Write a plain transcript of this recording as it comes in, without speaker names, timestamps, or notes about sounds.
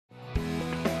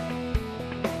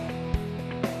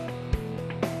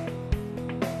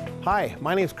Hi,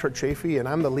 my name is Kurt Chafee, and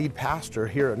I'm the lead pastor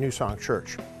here at New Song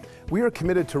Church. We are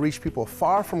committed to reach people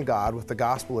far from God with the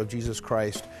gospel of Jesus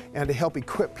Christ and to help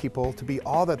equip people to be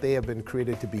all that they have been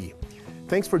created to be.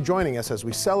 Thanks for joining us as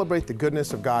we celebrate the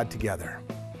goodness of God together.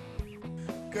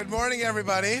 Good morning,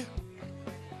 everybody.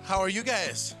 How are you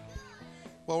guys?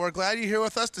 Well, we're glad you're here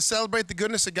with us to celebrate the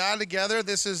goodness of God together.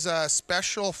 This is a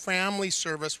special family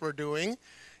service we're doing.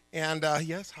 And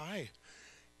yes, hi.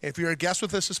 If you're a guest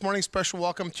with us this morning, special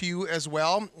welcome to you as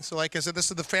well. So like I said, this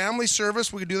is the family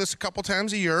service. We do this a couple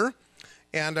times a year.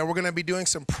 And we're going to be doing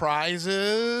some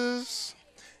prizes.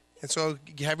 And so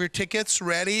you have your tickets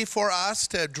ready for us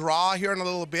to draw here in a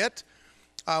little bit.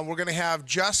 We're going to have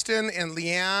Justin and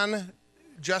Leanne.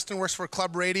 Justin works for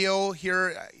Club Radio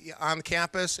here on the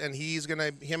campus, and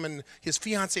him and his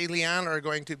fiancée Leanne are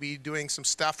going to be doing some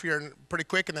stuff here pretty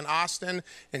quick. And then Austin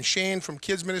and Shane from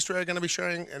Kids Ministry are going to be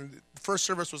sharing, and the first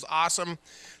service was awesome.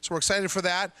 So we're excited for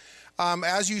that.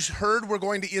 As you heard, we're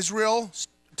going to Israel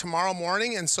tomorrow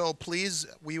morning, and so please,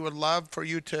 we would love for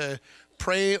you to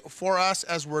pray for us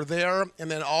as we're there, and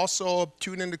then also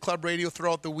tune into Club Radio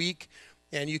throughout the week.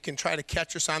 And you can try to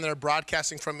catch us on there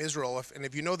broadcasting from Israel.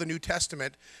 If you know the New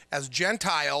Testament, as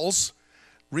Gentiles,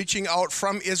 reaching out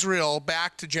from Israel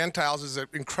back to Gentiles is an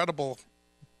incredible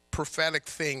prophetic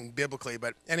thing biblically.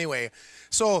 But anyway,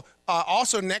 so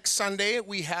also next Sunday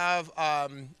we have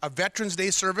a Veterans Day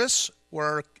service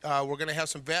where we're going to have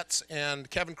some vets, and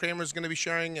Kevin Kramer is going to be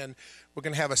sharing, and we're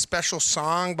going to have a special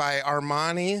song by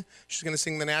Armani. She's going to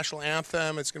sing the national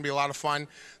anthem. It's going to be a lot of fun.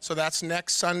 So that's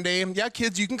next Sunday. Yeah,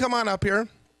 kids, you can come on up here.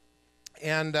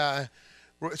 And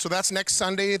so that's next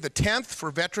Sunday, the 10th, for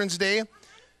Veterans Day.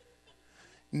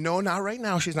 No, not right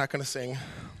now. She's not going to sing.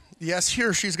 Yes,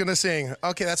 here she's going to sing.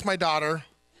 Okay, that's my daughter.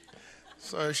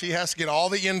 So she has to get all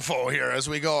the info here as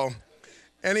we go.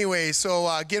 Anyway, so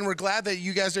again, we're glad that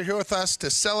you guys are here with us to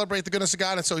celebrate the goodness of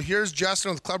God. And so here's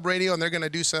Justin with Club Radio, and they're going to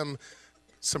do some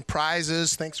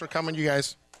prizes. Thanks for coming, you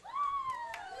guys.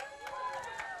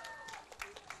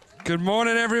 Good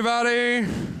morning, everybody.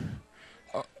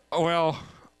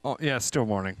 Yeah, still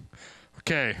morning.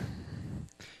 Okay.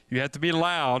 You have to be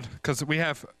loud because we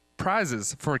have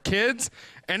prizes for kids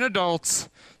and adults.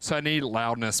 So I need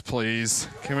loudness, please.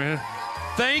 Come in.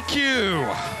 Thank you.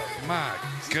 My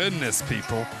goodness,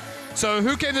 people. So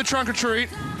who came to trunk or treat?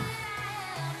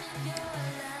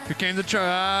 Who came to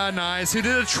trunk? Nice. Who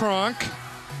did a trunk?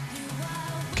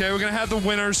 Okay, we're going to have the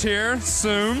winners here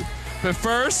soon. But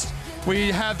first,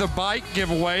 we have the bike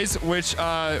giveaways, which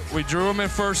we drew them in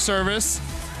first service.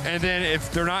 And then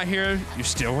if they're not here, you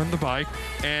still win the bike.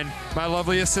 And my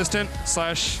lovely assistant /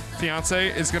 fiance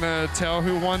is going to tell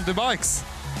who won the bikes.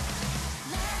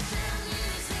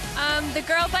 The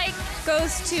girl bike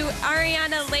goes to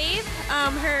Ariana Lave.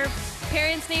 Her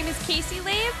parents' name is Casey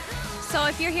Lave. So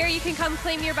if you're here, you can come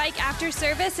claim your bike after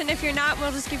service, and if you're not,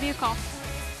 we'll just give you a call.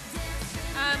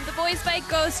 The boys' bike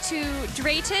goes to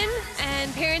Drayton,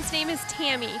 and parents' name is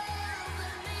Tammy.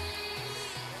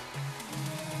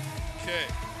 Okay.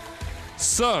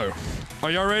 So,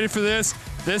 are y'all ready for this?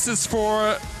 This is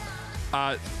for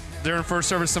during first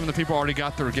service, some of the people already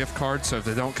got their gift cards, so if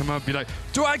they don't come up, be like,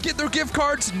 do I get their gift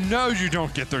cards? No, you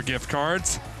don't get their gift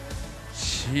cards.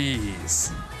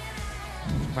 Jeez.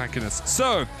 My goodness.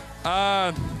 So,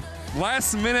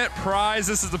 last minute prize.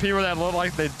 This is the people that look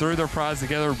like they threw their prize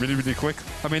together really, really quick.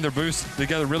 I mean, their boost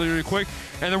together really, really quick.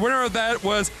 And the winner of that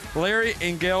was Larry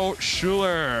and Gail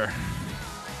Schuler.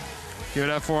 Give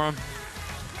it up for them.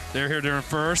 They're here during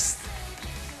first.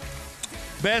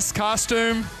 Best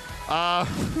costume.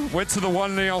 Went to the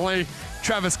one and the only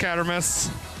Travis Cattermas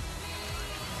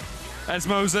as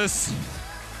Moses.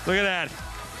 Look at that.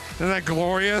 Isn't that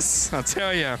glorious? I'll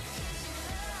tell you.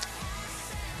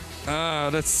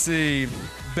 Let's see.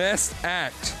 Best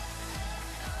act.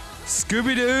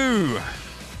 Scooby-Doo.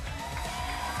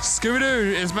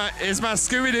 Scooby-Doo. Is my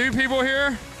Scooby-Doo people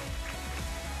here?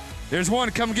 There's one.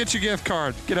 Come get your gift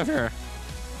card. Get up here.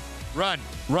 Run.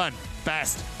 Run.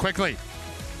 Fast. Quickly.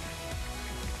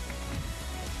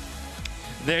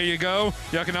 There you go.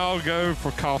 Y'all can all go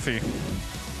for coffee.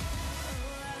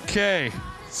 Okay,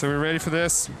 so we're ready for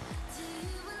this.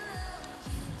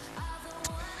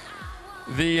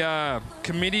 The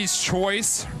committee's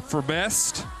choice for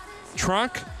best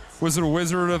trunk was The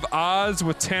Wizard of Oz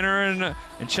with Tanner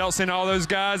and Chelsea and all those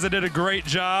guys that did a great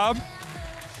job.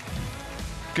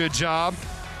 Good job.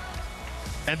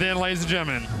 And then, ladies and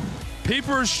gentlemen,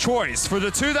 People's Choice for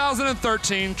the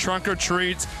 2013 Trunk or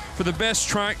Treats for the best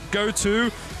trunk go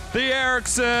to the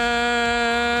Ericksons.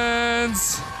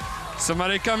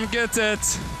 Somebody come get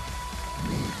it.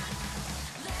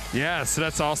 Yeah, so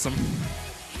that's awesome.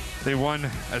 They won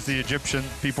as the Egyptian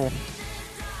people.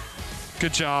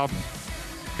 Good job.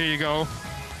 Here you go.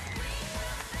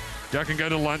 Y'all can go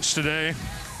to lunch today.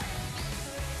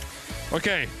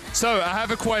 Okay, so I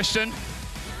have a question.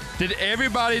 Did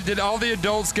all the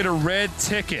adults get a red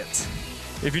ticket?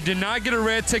 If you did not get a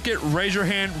red ticket, raise your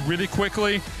hand really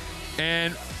quickly.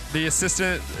 And the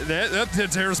assistant,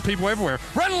 there's people everywhere.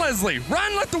 Run, Leslie,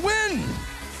 run, let the win.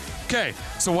 Okay,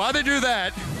 so while they do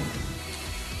that,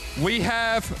 we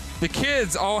have, the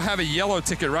kids all have a yellow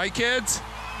ticket, right, kids?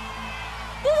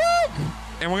 Woo-hoo!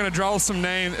 And we're gonna draw some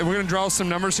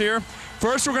numbers here.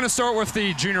 First, we're gonna start with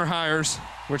the junior hires,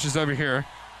 which is over here.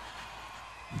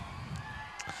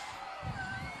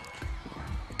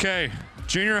 Okay,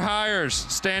 junior hires,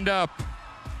 stand up.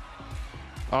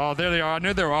 Oh, there they are. I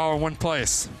knew they were all in one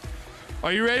place.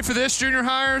 Are you ready for this, junior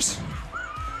hires?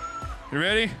 You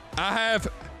ready? I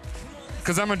have,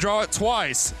 because I'm going to draw it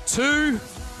twice, 2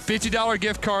 $50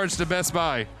 gift cards to Best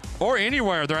Buy. Or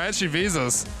anywhere. They're actually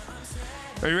Visas.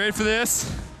 Are you ready for this?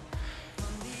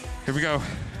 Here we go.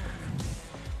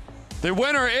 The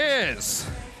winner is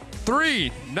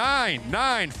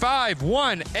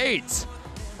 399518518.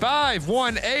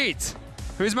 518.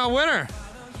 Who's my winner?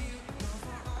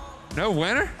 No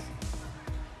winner?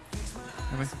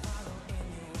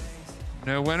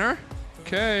 No winner?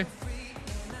 Okay.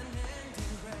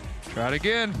 Try it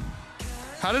again.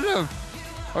 How did it?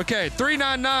 Okay,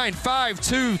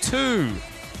 399-522.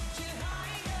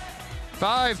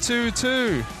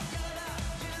 522.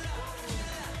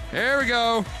 There we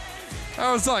go.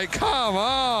 I was like, come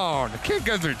on. I can't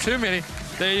go through too many.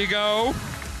 There you go.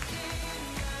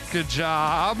 Good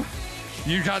job.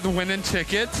 You got the winning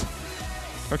ticket.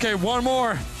 Okay, one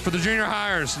more for the junior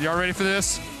hires. Y'all ready for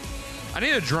this? I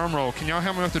need a drum roll. Can y'all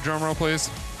help me with the drum roll, please?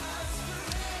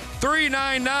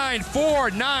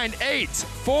 399-498.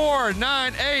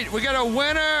 498. We got a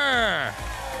winner.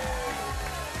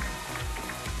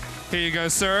 Here you go,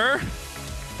 sir.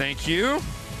 Thank you.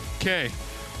 Okay,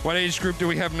 what age group do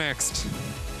we have next?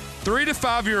 3 to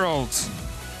 5-year-olds.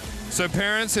 So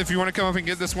parents, if you want to come up and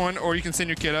get this one, or you can send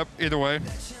your kid up, either way.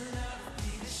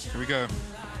 Here we go.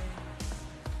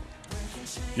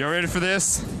 Y'all ready for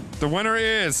this? The winner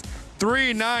is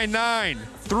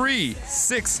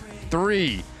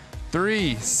 399-363.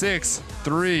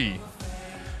 363.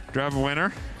 Do I have a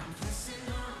winner?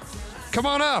 Come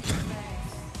on up.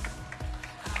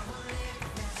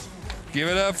 Give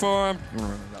it up for him.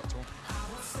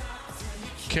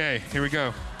 Okay, here we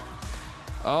go.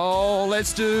 Oh,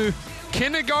 let's do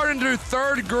kindergarten through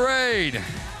 3rd grade.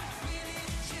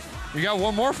 You got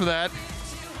one more for that.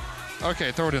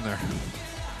 Okay, throw it in there.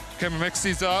 Okay, I'm gonna mix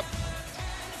these up.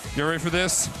 You ready for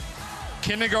this?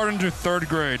 Kindergarten through 3rd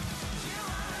grade.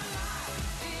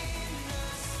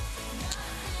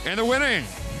 And the winning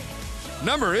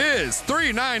number is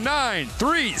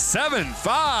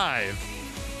 399-375.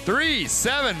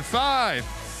 375.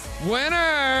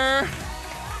 Winner.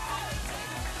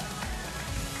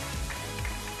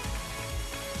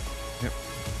 Yep.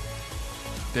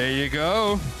 There you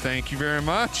go. Thank you very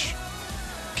much.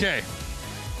 Okay.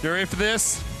 You ready for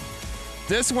this?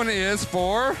 This one is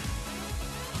for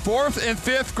 4th and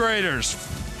 5th graders.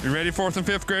 You ready, 4th and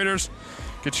 5th graders?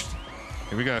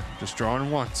 Here we go. Just drawing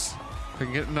once. If I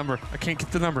can get the number. I can't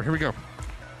get the number. Here we go.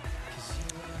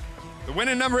 The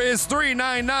winning number is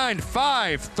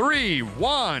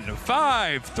 399-531.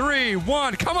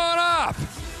 531. Come on up.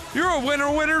 You're a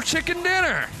winner chicken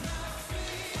dinner.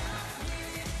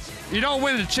 You don't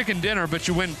win a chicken dinner, but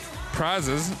you win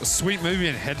prizes, a sweet movie,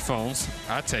 and headphones.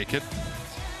 I take it.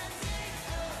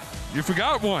 You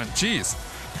forgot one. Jeez.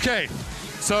 Okay.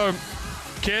 So,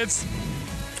 kids,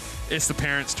 it's the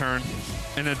parents' turn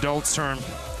and the adults' turn.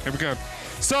 Here we go.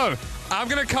 So, I'm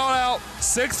going to call out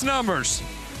 6 numbers.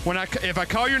 If I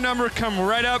call your number, come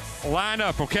right up, line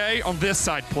up, okay? On this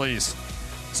side, please.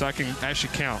 So I can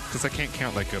actually count, because I can't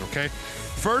count that good, okay?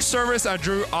 First service, I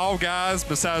drew all guys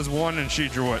besides one, and she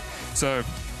drew it. So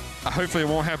hopefully it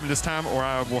won't happen this time, or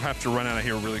I will have to run out of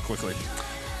here really quickly.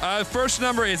 First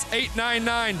number is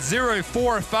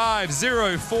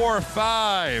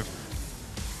 899-045-045.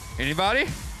 Anybody?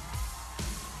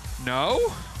 No?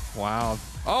 Wow.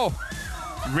 Oh,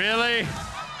 really?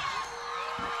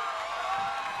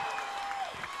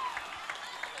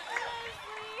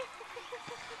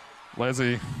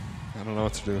 Leslie, I don't know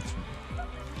what to do with you.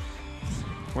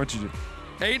 What'd you do?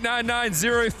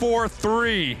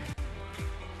 899-043.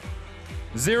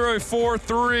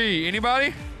 043.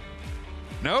 Anybody?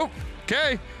 Nope.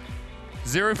 Okay.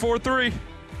 043.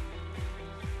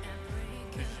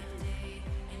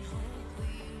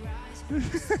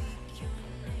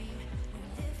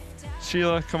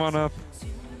 Sheila, come on up.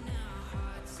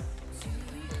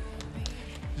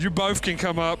 You both can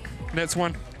come up. Next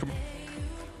one. Come on.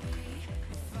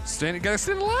 Gotta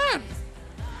stand in line.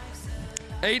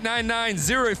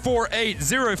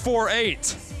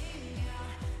 899-048-048.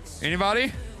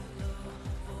 Anybody?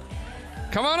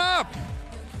 Come on up.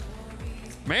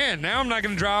 Man, now I'm not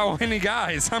gonna draw any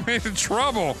guys. I'm in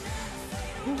trouble.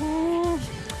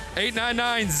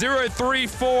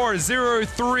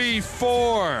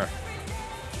 899-034-034.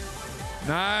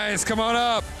 Nice, come on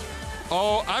up.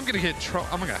 Oh, I'm gonna get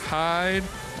I'm gonna hide.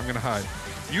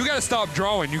 You gotta stop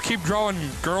drawing. You keep drawing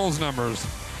girls' numbers.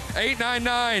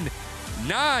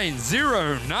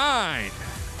 899-909.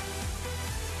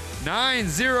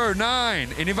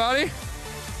 909. Anybody?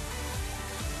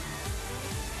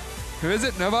 Who is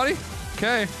it? Nobody?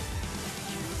 Okay.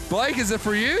 Blake, is it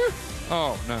for you?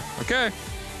 Oh, no. Okay.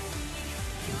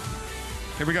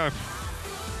 Here we go.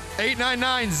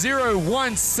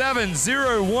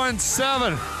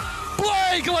 899-017-017.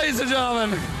 Blake, ladies and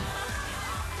gentlemen.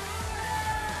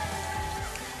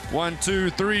 1,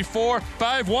 2, 3, 4,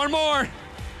 5. One more.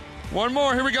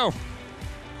 Here we go.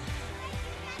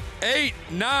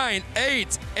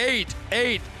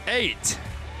 8988888.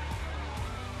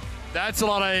 That's a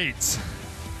lot of eights.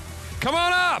 Come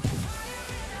on up.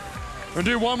 We'll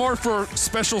do one more for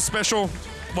special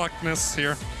luckness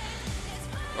here.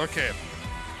 Okay.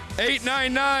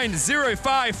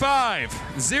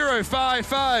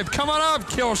 899-055-055. Come on up,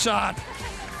 kill shot.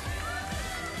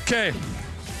 Okay.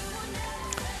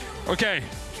 Okay.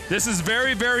 This is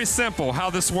very, very simple how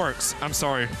this works. I'm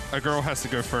sorry. A girl has to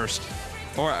go first.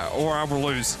 Or I will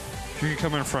lose. You can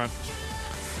come in front.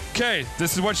 Okay,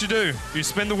 this is what you do. You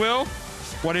spin the wheel.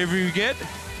 Whatever you get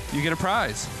a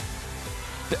prize.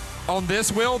 On this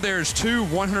wheel, there's 2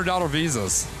 $100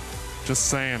 visas. Just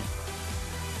saying.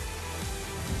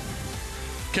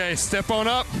 Okay, step on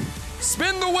up.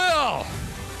 Spin the wheel.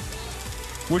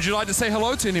 Would you like to say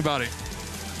hello to anybody?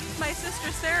 My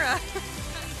sister, Sarah.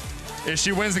 If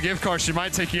she wins the gift card, she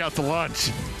might take you out to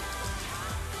lunch.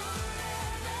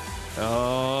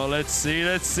 Oh, let's see.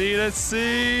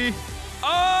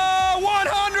 Oh,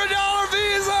 $100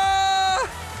 visa!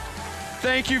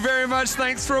 Thank you very much.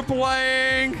 Thanks for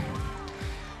playing.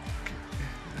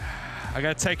 I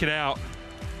gotta take it out.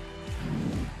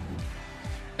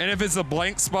 And if it's a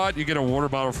blank spot, you get a water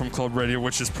bottle from Club Radio,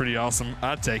 which is pretty awesome.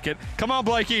 I'd take it. Come on,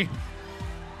 Blakey.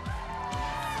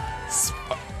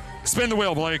 Spin the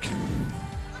wheel, Blake.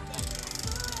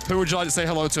 Who would you like to say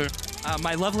hello to?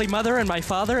 My lovely mother and my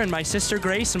father and my sister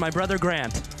Grace and my brother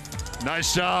Grant.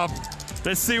 Nice job.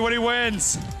 Let's see what he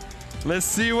wins. The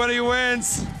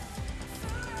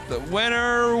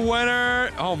winner.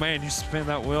 Oh, man, you spin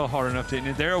that wheel hard enough, didn't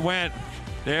you? There it went.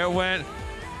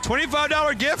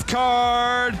 $25 gift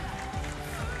card.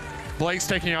 Blake's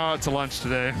taking you out to lunch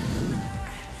today.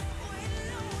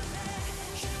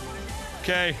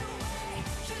 Okay.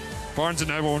 Barnes &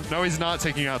 Noble. No, he's not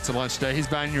taking you out to lunch today. He's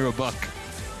buying you a buck.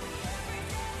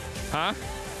 Huh?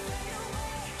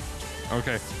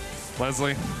 Okay.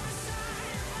 Leslie.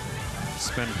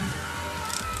 Spin.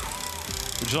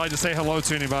 Would you like to say hello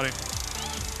to anybody?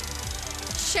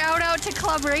 Shout out to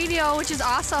Club Radio, which is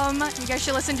awesome. You guys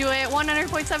should listen to it.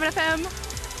 100.7 FM.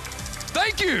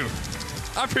 Thank you.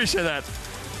 I appreciate that.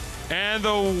 And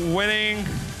the winning.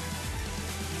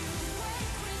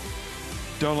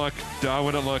 Don't look. I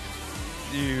wouldn't look.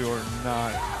 You are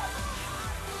not.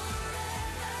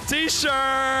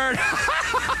 T-shirt.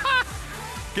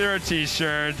 Get her a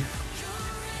T-shirt.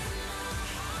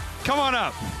 Come on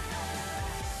up.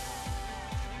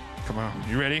 Come on.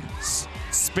 You ready?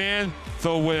 Spin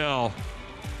the wheel.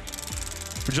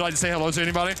 Would you like to say hello to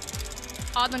anybody?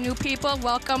 All the new people,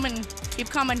 welcome and keep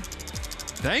coming.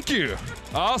 Thank you.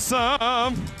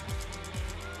 Awesome.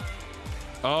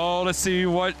 Oh, let's see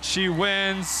what she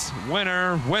wins.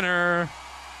 Winner.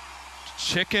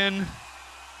 Chicken.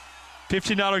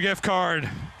 $15 gift card.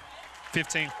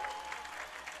 15.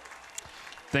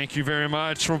 Thank you very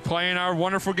much for playing our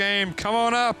wonderful game. Come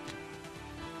on up.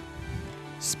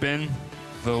 Spin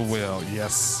the wheel.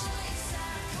 Yes.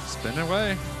 Spin it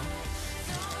away.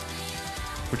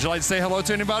 Would you like to say hello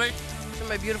to anybody? To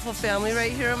my beautiful family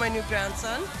right here, my new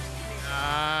grandson.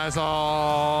 That's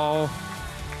all.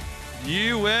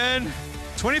 You win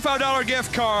 $25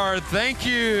 gift card. Thank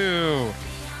you.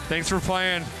 Thanks for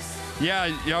playing. Yeah,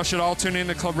 y'all should all tune in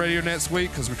to Club Radio next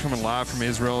week because we're coming live from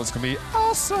Israel. It's going to be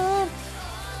awesome.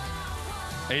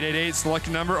 888 is the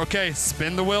lucky number. Okay,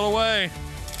 spin the wheel away.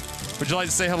 Would you like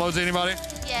to say hello to anybody?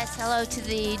 Yes, hello to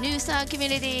the New Song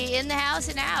community in the house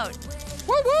and out.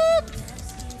 Whoop, whoop.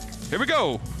 Here we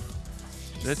go.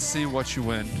 Let's see what you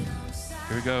win.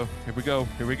 Here we go.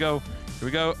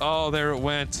 Oh, there it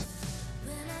went.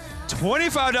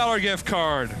 $25 gift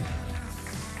card.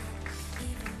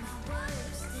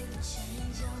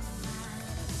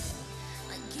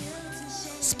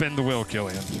 Spin the wheel,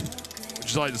 Killian.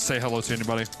 Would you like to say hello to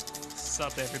anybody? What's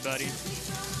up, everybody?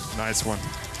 Nice one.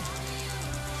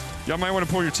 Y'all might want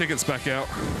to pull your tickets back out.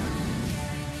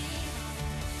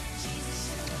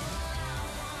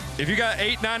 If you got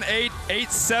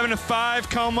 898-875,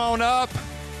 come on up.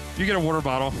 You get a water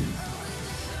bottle.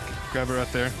 Grab it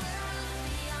right there.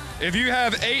 If you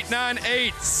have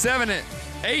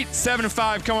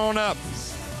 898-875, come on up.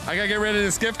 I gotta get rid of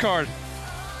this gift card.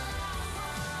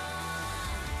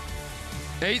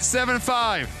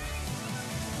 875.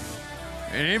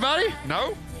 Anybody?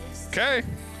 No? Okay.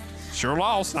 Sure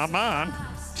lost, not mine.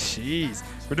 Jeez.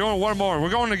 We're doing one more. We're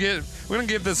gonna give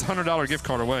this $100 gift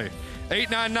card away.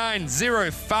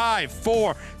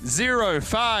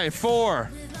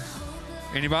 899-054-054.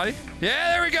 Anybody?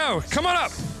 Yeah, there we go. Come on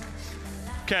up.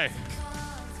 Okay.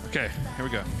 Okay, here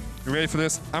we go. You ready for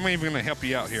this? I'm even gonna help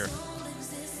you out here.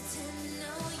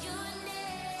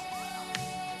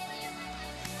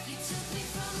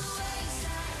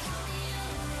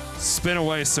 Spin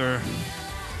away, sir.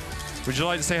 Would you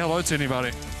like to say hello to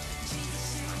anybody?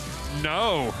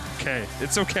 No. Okay,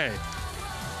 it's okay.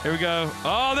 Here we go.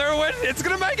 Oh, there it went. It's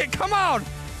gonna make it. Come on.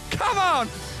 Come on.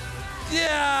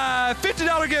 Yeah,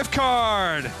 $50 gift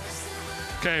card.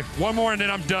 Okay, one more and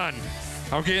then I'm done.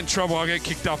 I'll get in trouble. I'll get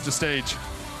kicked off the stage.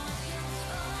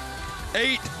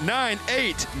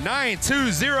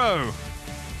 898-920.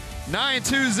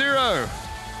 920.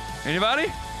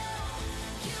 Anybody?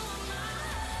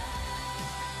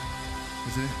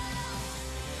 Is it?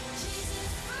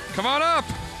 Come on up.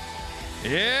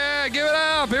 Yeah, give it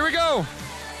up. Here we go.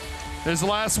 There's the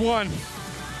last one.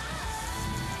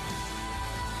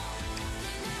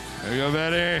 There you go,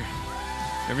 Betty.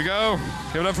 Here we go.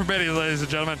 Give it up for Betty, ladies and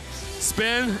gentlemen.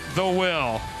 Spin the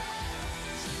wheel.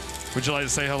 Would you like to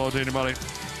say hello to anybody?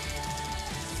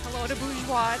 Hello to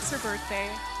Bourgeois. It's her birthday.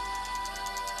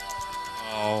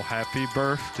 Oh, happy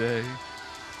birthday.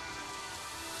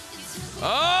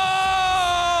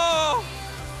 Oh!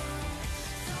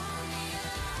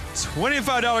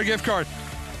 $25 gift card.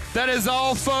 That is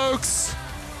all, folks.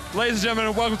 Ladies and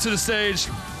gentlemen, welcome to the stage.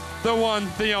 The one,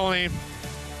 the only,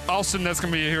 Austin, that's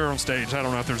going to be here on stage. I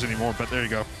don't know if there's any more, but there you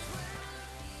go.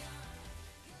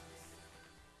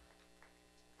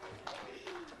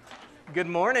 Good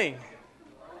morning.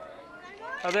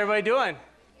 How's everybody doing?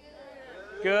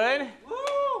 Good?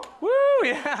 Woo! Woo,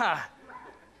 yeah.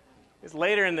 It's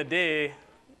later in the day.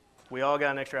 We all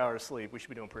got an extra hour of sleep. We should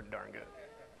be doing pretty darn good.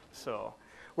 So,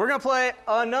 we're going to play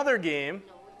another game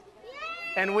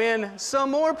and win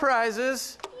some more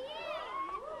prizes.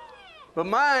 But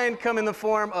mine come in the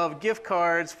form of gift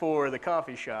cards for the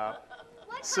coffee shop.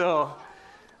 So,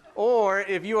 or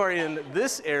if you are in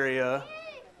this area,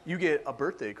 you get a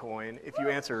birthday coin if you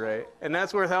answer right. And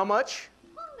that's worth how much?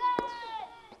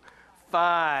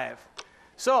 5.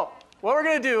 So, what we're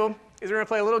going to do is we're going to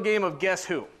play a little game of Guess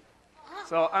Who.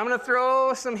 So, I'm going to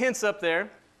throw some hints up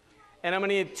there, and I'm going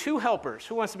to need 2 helpers.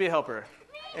 Who wants to be a helper?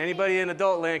 Anybody in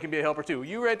adult land can be a helper too.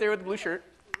 You right there with the blue shirt.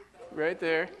 Right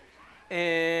there.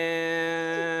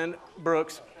 And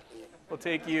Brooks, we'll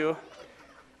take you.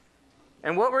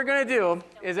 And what we're going to do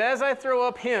is as I throw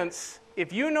up hints,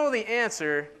 if you know the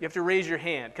answer, you have to raise your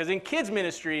hand. Because in kids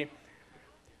ministry,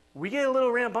 we get a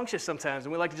little rambunctious sometimes,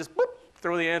 and we like to just boop,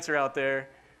 throw the answer out there.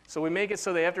 So we make it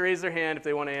so they have to raise their hand if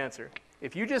they want to answer.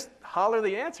 If you just holler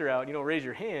the answer out, you don't raise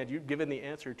your hand, you've given the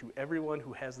answer to everyone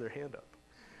who has their hand up.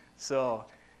 So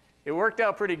it worked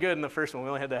out pretty good in the first one. We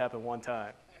only had that happen one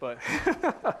time. But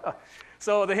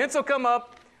so the hints will come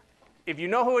up. If you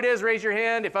know who it is, raise your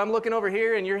hand. If I'm looking over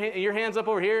here and your hand's up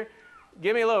over here,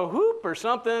 give me a little whoop or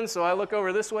something so I look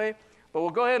over this way. But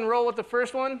we'll go ahead and roll with the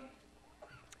first one.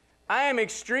 I am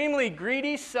extremely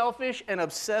greedy, selfish, and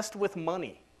obsessed with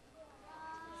money.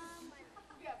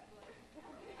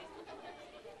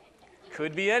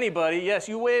 Could be anybody. Yes,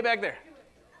 you way back there.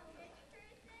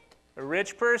 A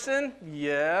rich person?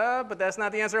 Yeah, but that's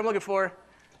not the answer I'm looking for.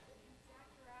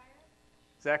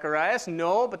 Zacharias?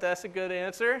 No, but that's a good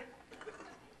answer.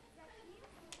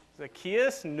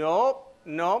 Zacchaeus? Nope.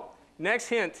 Nope. Next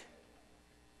hint.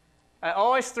 I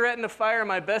always threaten to fire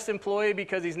my best employee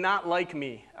because he's not like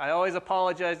me. I always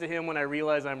apologize to him when I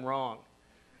realize I'm wrong.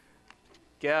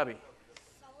 Gabby?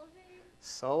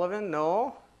 Sullivan?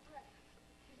 No.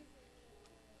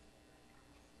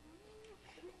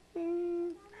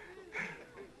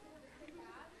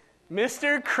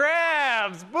 Mr.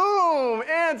 Krabs. Boom.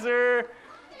 Answer.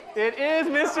 It is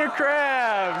Mr.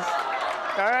 Krabs.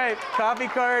 All right. Coffee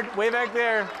card way back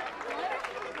there.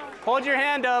 Hold your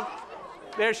hand up.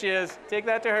 There she is. Take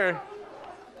that to her.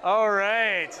 All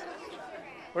right.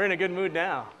 We're in a good mood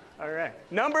now. All right.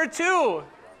 Number 2.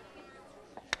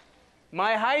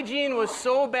 My hygiene was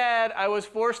so bad, I was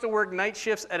forced to work night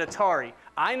shifts at Atari.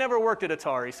 I never worked at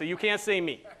Atari, so you can't say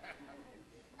me.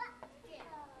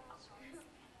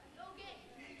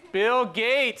 Bill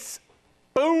Gates.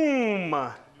 Boom.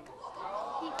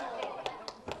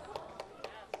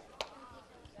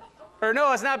 Or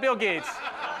no, it's not Bill Gates.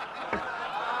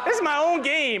 This is my own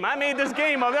game. I made this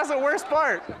game up. That's the worst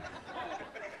part.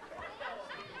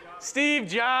 Steve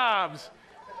Jobs.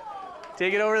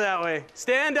 Take it over that way.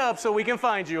 Stand up so we can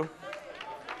find you.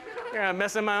 I'm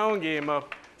messing my own game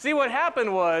up. See, what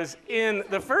happened was, in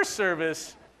the first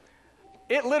service,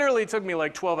 it literally took me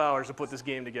like 12 hours to put this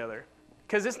game together.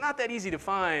 Because it's not that easy to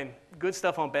find good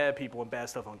stuff on bad people and bad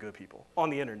stuff on good people. On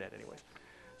the internet, anyways.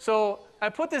 So I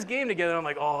put this game together, and I'm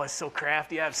like, oh, it's so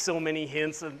crafty. I have so many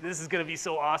hints, and this is going to be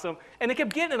so awesome. And they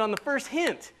kept getting it on the first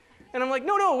hint. And I'm like,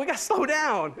 no, we got to slow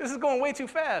down. This is going way too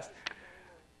fast.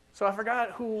 So I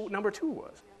forgot who number 2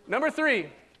 was. Number 3,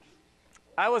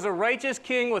 I was a righteous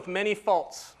king with many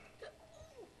faults.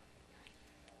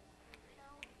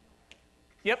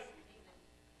 Yep.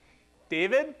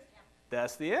 David,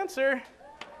 that's the answer.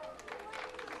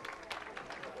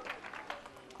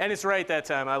 And it's right that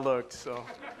time. I looked, so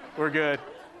we're good.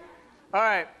 All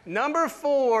right, number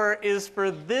 4 is for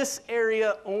this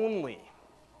area only.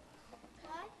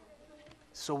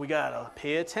 So we gotta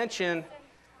pay attention.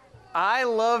 I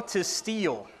love to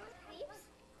steal.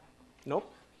 Nope.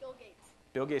 Bill Gates.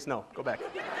 Bill Gates, no, go back.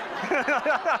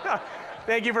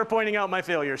 Thank you for pointing out my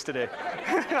failures today.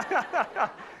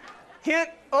 Hint,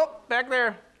 oh, back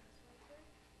there.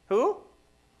 Who?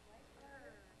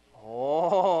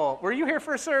 Oh, were you here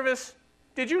for service?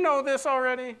 Did you know this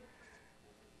already?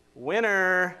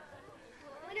 Winner.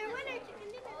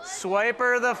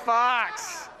 Swiper the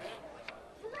Fox.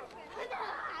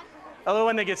 I love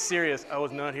when they get serious. I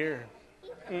was not here.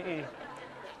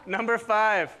 Number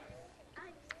 5.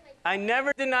 I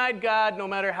never denied God no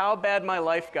matter how bad my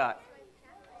life got.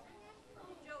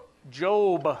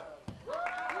 Job.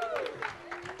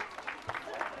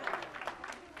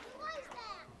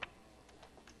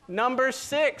 Number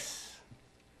 6.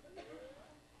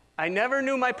 I never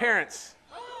knew my parents.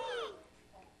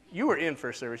 You were in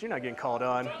first service. You're not getting called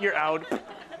on. You're out.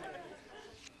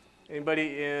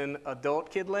 Anybody in adult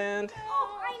kid land?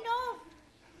 Oh, I know.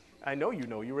 I know you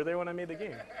know. You were there when I made the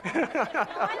game.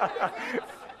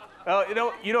 Oh,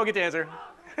 you don't get to answer.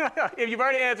 If you've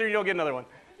already answered, you don't get another one.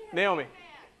 Naomi.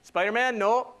 Spider-Man?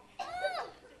 Nope.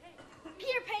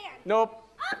 Peter Pan. Nope.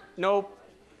 Nope.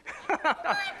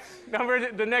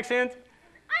 The next hint. I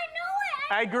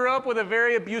know it. I grew up with a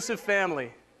very abusive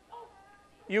family.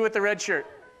 You with the red shirt.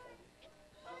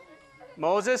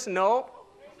 Moses? Nope.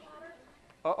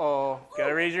 Uh-oh.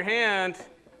 Gotta raise your hand.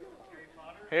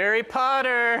 Harry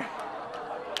Potter.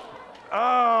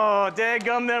 Oh,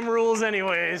 dadgum them rules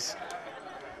anyways.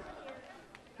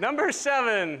 Number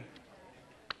 7.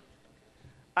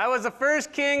 I was the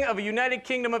first king of a United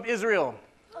Kingdom of Israel.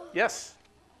 Yes.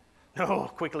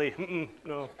 No, quickly.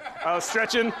 No. I was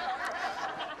stretching.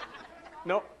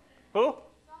 No. Who?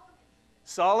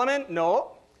 Solomon?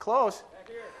 No. Close. Back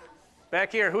here.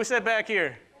 Back here. Who said back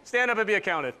here? Stand up and be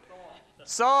accounted.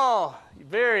 Saul.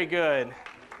 Very good.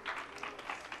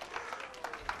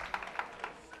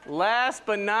 Last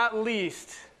but not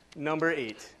least, number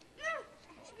 8.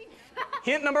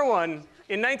 Hint number 1.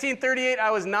 In 1938, I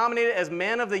was nominated as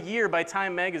Man of the Year by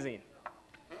Time magazine.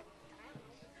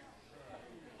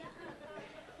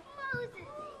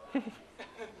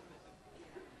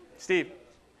 Steve.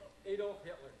 Adolf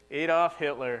Hitler. Adolf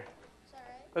Hitler.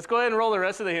 Let's go ahead and roll the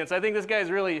rest of the hints. I think this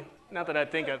guy's really, not that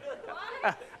I'd think of.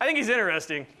 I think he's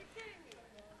interesting.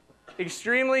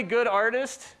 Extremely good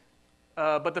artist,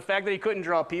 but the fact that he couldn't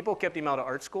draw people kept him out of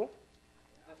art school.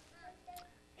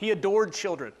 He adored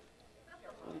children.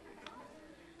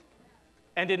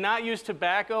 And did not use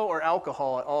tobacco or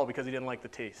alcohol at all because he didn't like the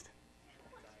taste.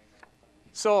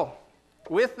 So,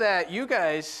 with that, you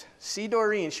guys see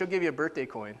Doreen. She'll give you a birthday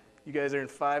coin. You guys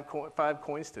earned 5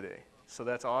 coins today. So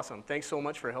that's awesome. Thanks so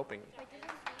much for helping.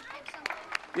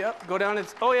 Yep, go down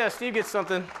and, oh yeah, Steve gets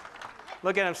something.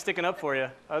 Look at him sticking up for you.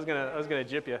 I was gonna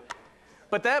jip you.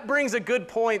 But that brings a good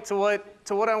point to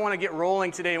what I want to get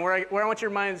rolling today, and where I want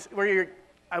your minds,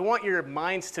 I want your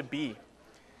minds to be,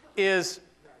 is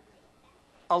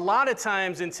a lot of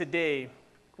times in today,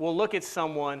 we'll look at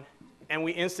someone and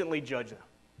we instantly judge them.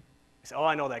 We say, oh,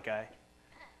 I know that guy.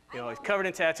 You know, he's covered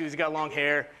in tattoos, he's got long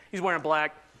hair, he's wearing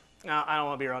black. No, I don't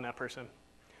want to be around that person.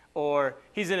 Or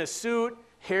he's in a suit,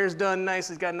 hair's done nice,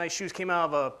 he's got nice shoes, came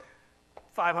out of a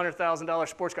 $500,000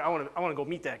 sports car. I want to go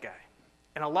meet that guy.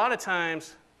 And a lot of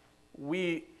times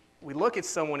we look at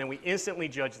someone and we instantly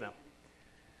judge them.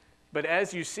 But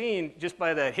as you've seen just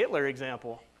by that Hitler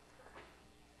example,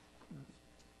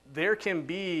 there can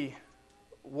be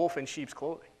wolf in sheep's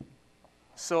clothing.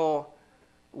 So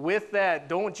with that,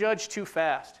 don't judge too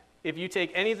fast. If you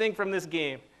take anything from this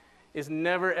game, is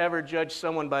never ever judge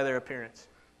someone by their appearance.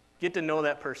 Get to know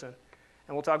that person.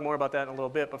 And we'll talk more about that in a little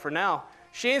bit. But for now,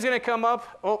 Shane's going to come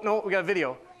up. Oh, no, we got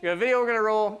video. We got a video we're going to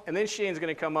roll, and then Shane's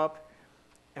going to come up,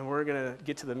 and we're going to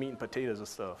get to the meat and potatoes of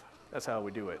stuff. That's how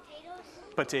we do it.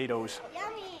 Potatoes.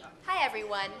 Yummy. Hi,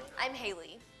 everyone. I'm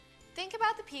Haley. Think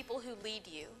about the people who lead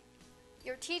you.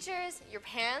 Your teachers, your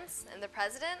parents, and the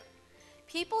president.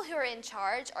 People who are in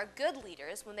charge are good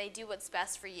leaders when they do what's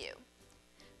best for you.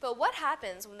 But what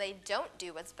happens when they don't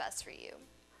do what's best for you?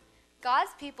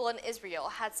 God's people in Israel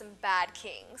had some bad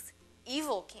kings,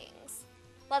 evil kings.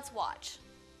 Let's watch.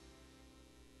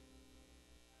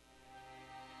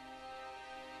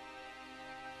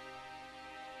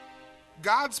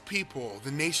 God's people,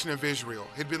 the nation of Israel,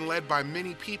 had been led by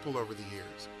many people over the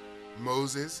years.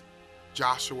 Moses,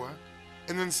 Joshua,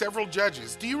 and then several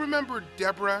judges. Do you remember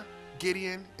Deborah,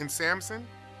 Gideon, and Samson?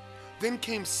 Then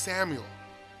came Samuel,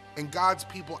 and God's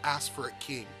people asked for a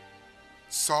king.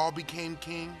 Saul became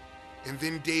king, and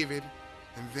then David,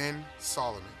 and then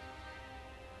Solomon.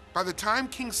 By the time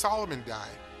King Solomon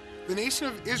died, the nation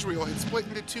of Israel had split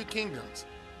into two kingdoms.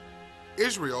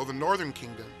 Israel, the northern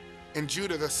kingdom, and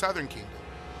Judah, the southern kingdom.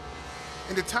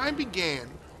 And a time began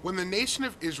when the nation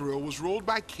of Israel was ruled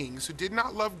by kings who did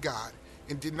not love God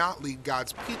and did not lead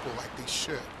God's people like they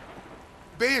should.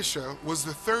 Baasha was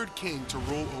the third king to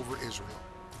rule over Israel.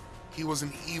 He was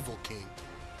an evil king.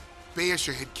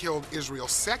 Baasha had killed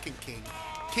Israel's second king,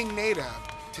 King Nadab,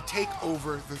 to take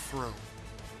over the throne.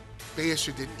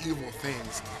 Baasha did evil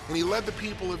things, and he led the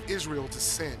people of Israel to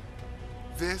sin.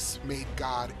 This made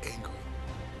God angry.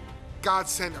 God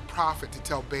sent a prophet to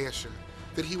tell Baasha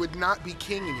that he would not be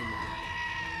king anymore.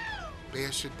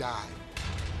 Baasha died,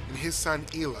 and his son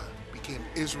Elah became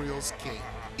Israel's king.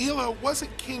 Elah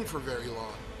wasn't king for very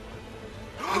long,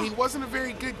 and he wasn't a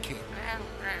very good king.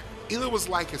 Elah was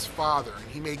like his father,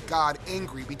 and he made God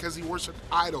angry because he worshiped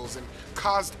idols and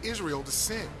caused Israel to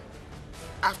sin.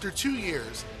 After 2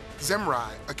 years,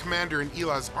 Zimri, a commander in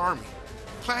Elah's army,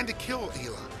 planned to kill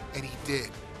Elah, and he did.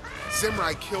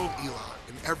 Zimri killed Elah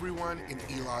and everyone in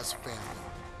Elah's family.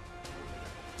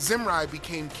 Zimri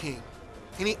became king,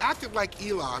 and he acted like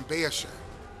Elah and Baasha.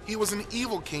 He was an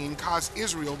evil king and caused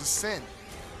Israel to sin.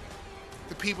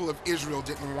 The people of Israel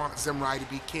didn't want Zimri to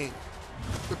be king.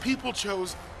 The people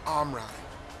chose Omri,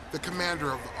 the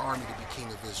commander of the army, to be king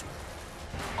of Israel.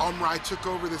 Omri took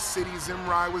over the city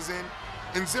Zimri was in,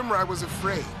 and Zimri was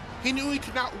afraid. He knew he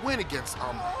could not win against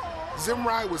Omri.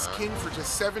 Zimri was king for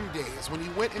just 7 days when he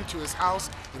went into his house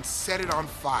and set it on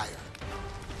fire.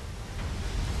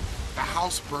 The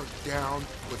house burnt down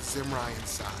with Zimri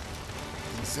inside,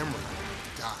 and Zimri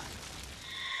died.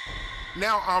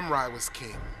 Now Omri was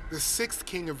king, the 6th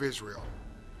king of Israel.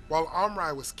 While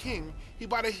Omri was king, he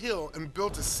bought a hill and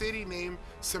built a city named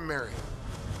Samaria.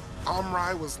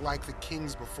 Omri was like the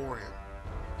kings before him.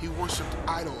 He worshipped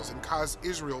idols and caused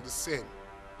Israel to sin.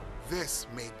 This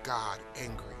made God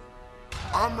angry.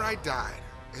 Omri died,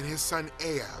 and his son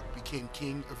Ahab became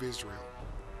king of Israel.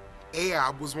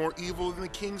 Ahab was more evil than the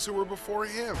kings who were before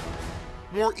him.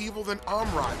 More evil than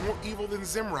Omri, more evil than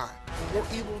Zimri, more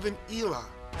evil than Elah,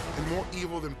 and more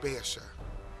evil than Baasha.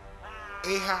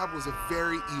 Ahab was a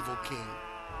very evil king.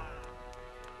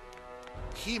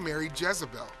 He married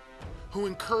Jezebel, who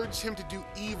encouraged him to do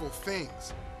evil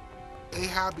things.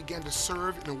 Ahab began to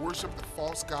serve and worship the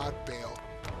false god Baal.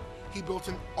 He built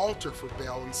an altar for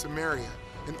Baal in Samaria,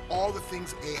 and all the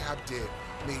things Ahab did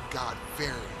made God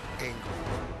very angry.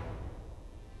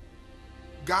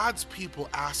 God's people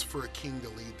asked for a king to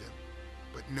lead them,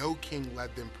 but no king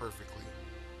led them perfectly.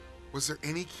 Was there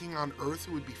any king on earth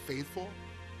who would be faithful?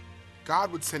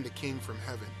 God would send a king from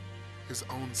heaven, his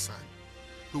own son,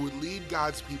 who would lead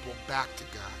God's people back to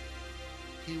God.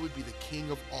 He would be the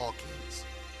King of all kings,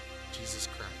 Jesus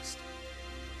Christ.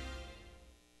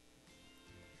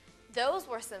 Those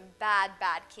were some bad,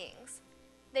 bad kings.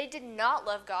 They did not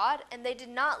love God, and they did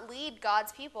not lead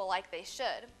God's people like they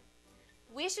should.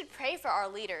 We should pray for our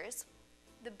leaders.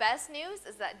 The best news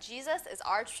is that Jesus is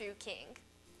our true king.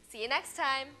 See you next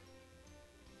time.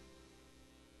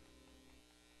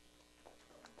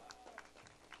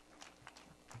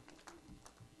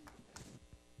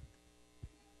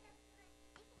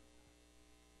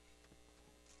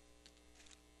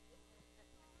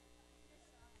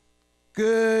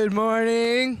 Good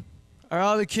morning. Are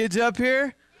all the kids up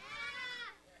here?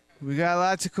 We got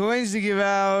lots of coins to give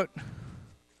out.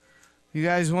 You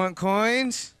guys want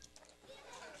coins?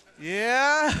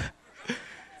 Yeah?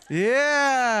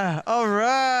 Yeah. All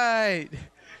right.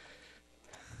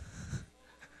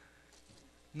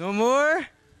 No more?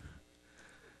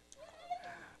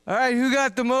 All right, who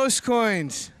got the most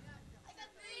coins?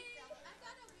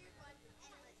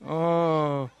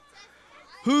 Oh.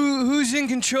 Who's in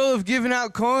control of giving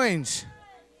out coins?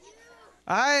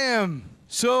 I am.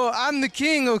 So I'm the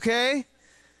king, okay?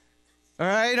 All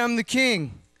right, I'm the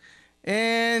king.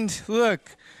 And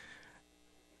look.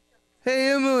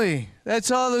 Hey, Emily,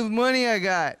 that's all the money I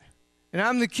got. And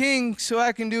I'm the king, so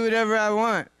I can do whatever I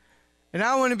want. And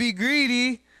I want to be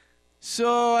greedy,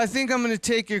 so I think I'm going to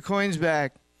take your coins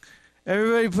back.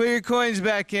 Everybody put your coins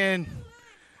back in.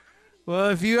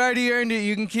 Well, if you already earned it,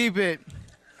 you can keep it.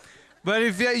 But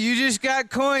if you just got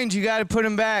coins, you got to put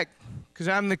them back, because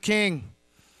I'm the king.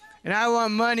 And I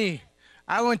want money.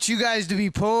 I want you guys to be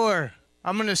poor.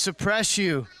 I'm going to suppress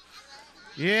you.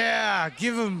 Yeah,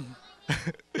 give them.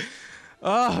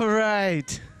 All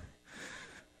right.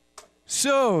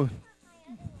 So,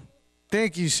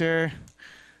 thank you, sir.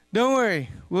 Don't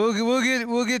worry.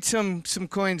 We'll get some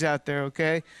coins out there,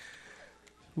 okay?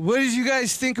 What did you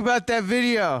guys think about that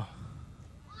video?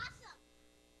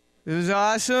 It was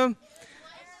awesome.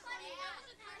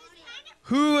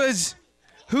 Who's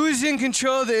in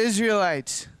control of the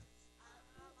Israelites?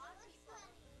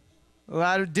 A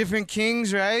lot of different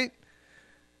kings, right?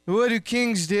 What do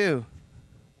kings do?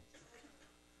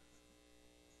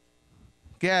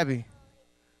 Gabby,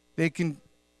 they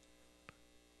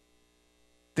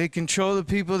control the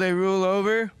people they rule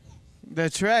over?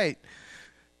 That's right.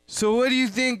 So what do you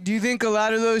think? Do you think a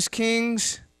lot of those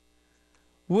kings,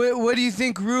 what do you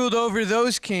think ruled over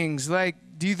those kings? Like,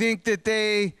 do you think that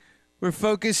they were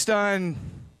focused on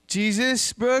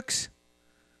Jesus, Brooks?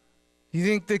 You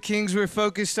think the kings were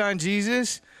focused on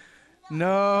Jesus?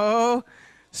 No.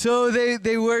 So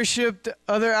they worshipped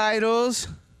other idols.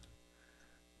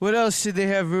 What else did they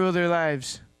have rule their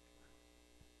lives?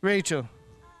 Rachel.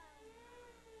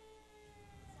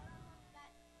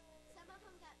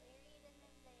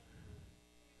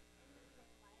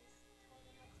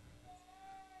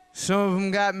 Some of them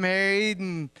got married,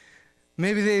 and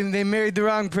maybe they married the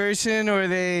wrong person, or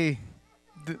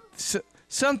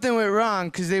something went wrong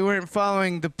because they weren't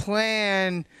following the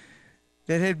plan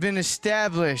that had been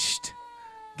established.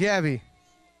 Gabby.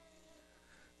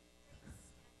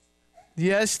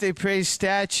 Yes, they praised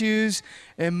statues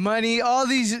and money. All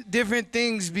these different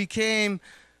things became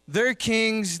their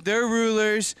kings, their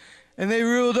rulers, and they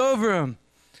ruled over them.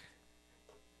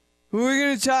 We're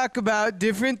going to talk about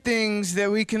different things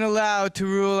that we can allow to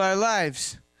rule our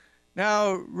lives.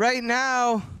 Now, right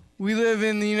now, we live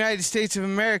in the United States of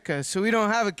America, so we don't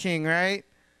have a king, right?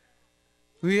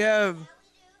 We do?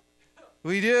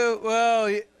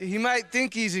 Well, he might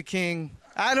think he's a king.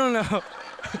 I don't know.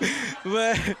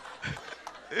 But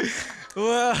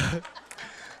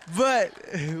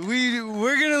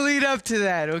we're going to lead up to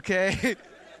that, okay?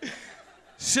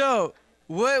 So,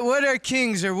 what are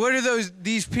kings, or what are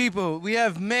these people? We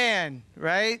have man,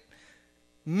 right?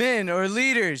 Men or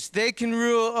leaders. They can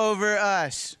rule over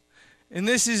us. And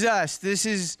this is us. This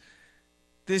is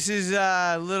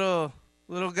a little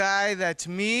guy. That's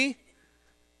me.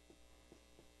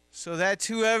 So that's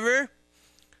whoever.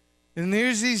 And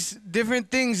there's these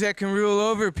different things that can rule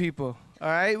over people. All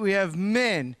right? We have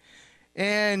men.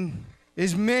 And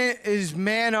is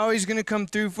man always going to come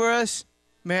through for us?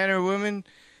 Man or woman?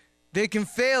 They can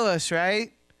fail us,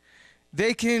 right?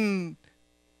 They can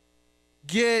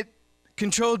get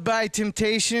controlled by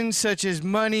temptations such as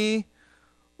money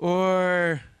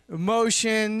or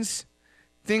emotions,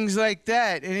 things like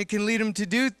that, and it can lead them to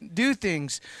do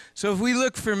things. So if we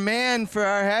look for man for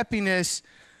our happiness,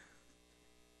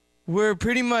 we're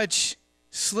pretty much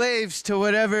slaves to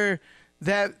whatever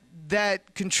that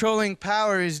controlling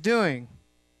power is doing,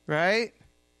 right?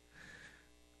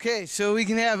 Okay, so we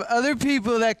can have other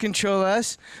people that control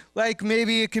us, like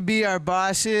maybe it could be our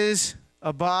bosses,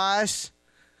 a boss,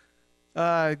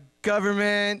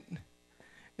 government.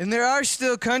 And there are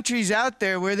still countries out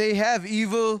there where they have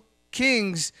evil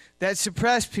kings that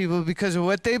suppress people because of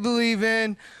what they believe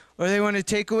in, or they want to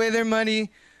take away their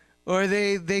money, or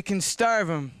they can starve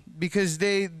them because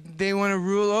they want to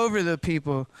rule over the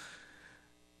people.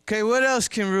 Okay, what else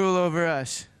can rule over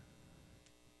us?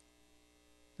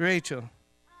 Rachel.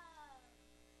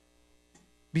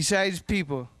 Besides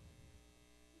people.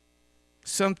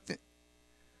 Something.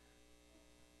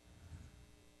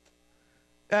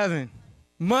 Evan.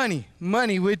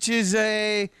 Money, which is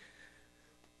a,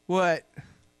 what?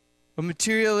 A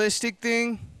materialistic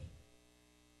thing?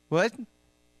 What?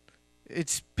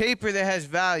 It's paper that has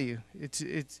value.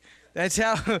 That's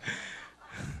how.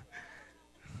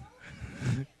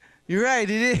 You're right,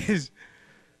 it is.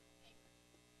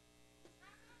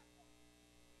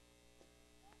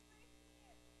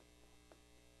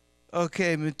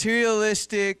 Okay,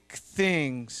 materialistic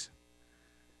things.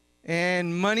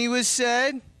 And money was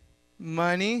said.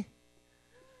 Money.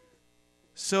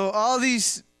 So all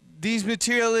these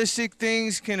materialistic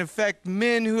things can affect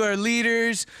men who are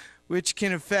leaders, which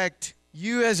can affect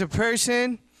you as a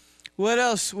person. What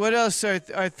else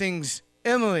are things?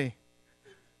 Emily.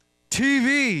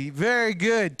 TV. Very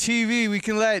good. TV. We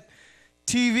can let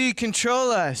TV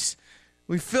control us.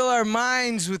 We fill our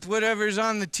minds with whatever's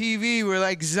on the TV. We're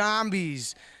like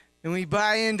zombies. And we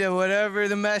buy into whatever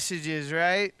the message is,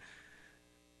 right?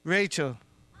 Rachel.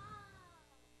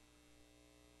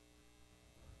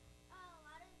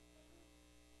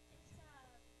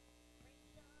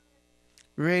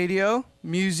 Radio,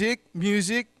 music,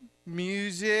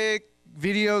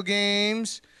 video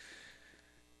games.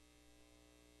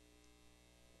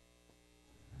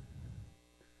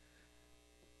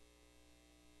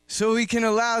 So we can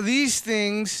allow these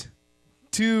things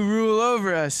to rule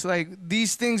over us. Like,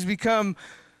 these things become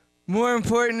more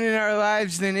important in our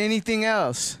lives than anything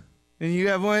else. And you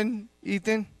have one,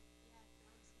 Ethan?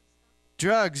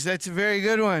 Drugs, that's a very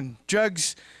good one.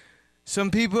 Drugs.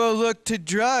 Some people look to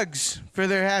drugs for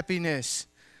their happiness.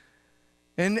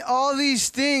 And all these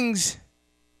things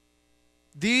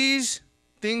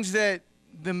that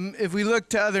if we look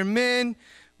to other men,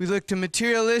 we look to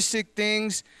materialistic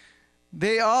things,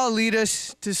 they all lead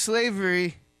us to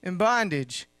slavery and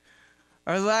bondage.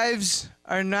 Our lives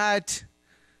are not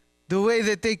the way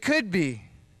that they could be.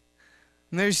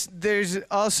 And there's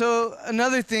also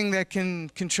another thing that can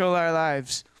control our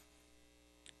lives.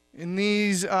 And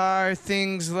these are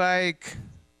things like,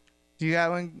 do you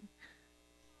got one?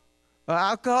 Well,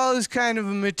 alcohol is kind of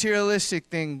a materialistic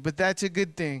thing, but that's a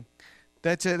good thing.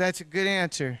 That's a good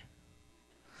answer.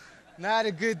 Not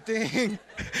a good thing.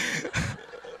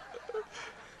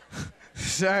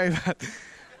 Sorry about that.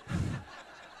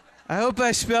 I hope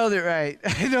I spelled it right.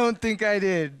 I don't think I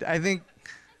did. I think,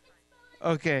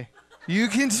 okay. You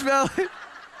can spell it?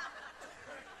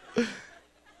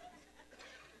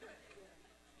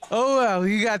 Oh, well,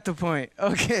 you got the point.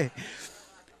 Okay.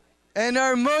 And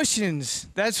our emotions.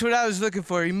 That's what I was looking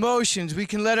for. Emotions. We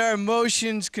can let our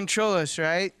emotions control us,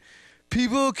 right?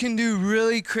 People can do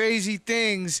really crazy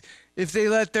things if they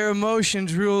let their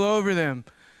emotions rule over them.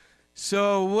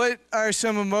 So what are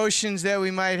some emotions that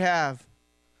we might have?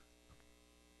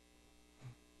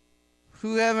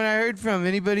 Who haven't I heard from?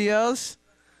 Anybody else?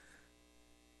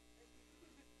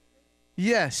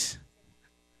 Yes.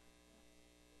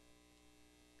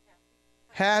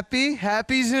 Happy.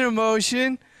 Happy's an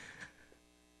emotion.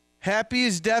 Happy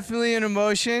is definitely an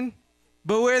emotion.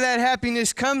 But where that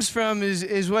happiness comes from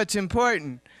is what's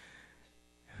important.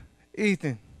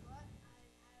 Ethan.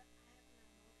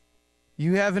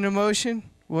 You have an emotion?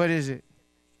 What is it?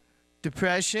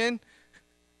 Depression.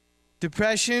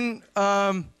 Depression.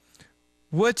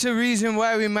 What's a reason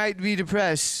why we might be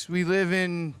depressed? We live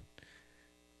in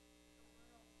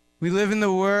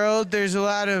the world. There's a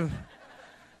lot of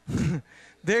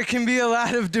there can be a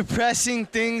lot of depressing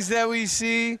things that we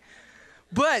see,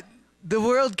 but the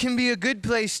world can be a good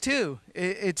place too.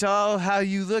 It's all how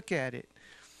you look at it.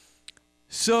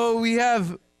 So we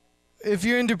have, if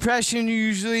you're in depression, you're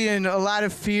usually in a lot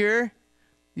of fear.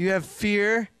 You have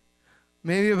fear,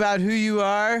 maybe about who you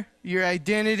are, your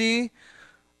identity,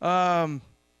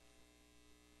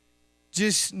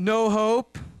 just no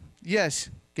hope. Yes,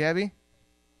 Gabby?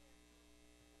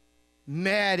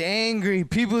 Mad, angry.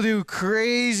 People do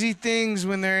crazy things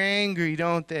when they're angry,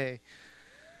 don't they?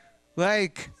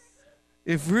 Like,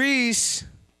 if Reese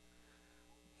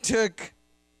took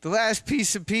the last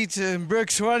piece of pizza and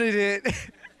Brooks wanted it,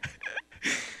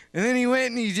 and then he went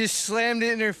and he just slammed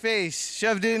it in her face,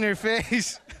 shoved it in her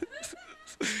face.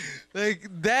 Like,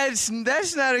 that's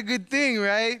not a good thing,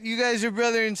 right? You guys are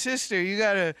brother and sister. You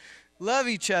got to love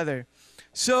each other.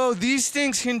 So these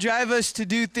things can drive us to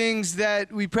do things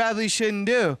that we probably shouldn't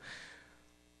do.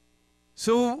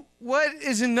 So what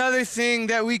is another thing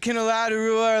that we can allow to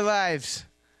rule our lives,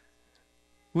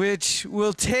 which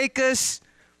will take us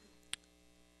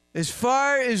as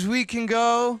far as we can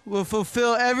go, will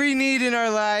fulfill every need in our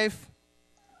life?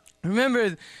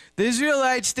 Remember, the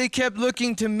Israelites, they kept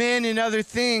looking to men and other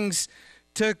things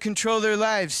to control their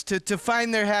lives, to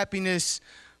find their happiness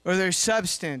or their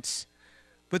substance.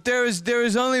 But there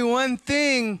was only one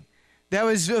thing that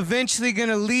was eventually going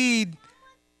to lead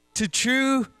to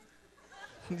true.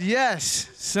 Yes,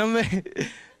 somebody.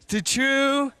 The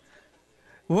true.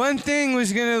 One thing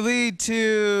was going to lead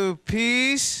to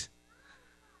peace,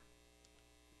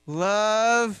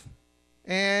 love,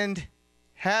 and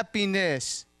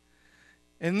happiness.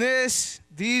 And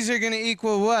these are going to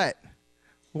equal what?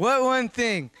 What one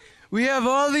thing? We have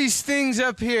all these things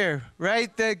up here,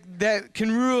 right, that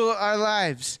can rule our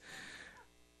lives.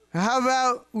 How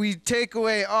about we take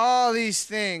away all these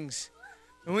things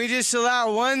and we just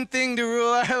allow one thing to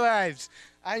rule our lives?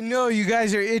 I know you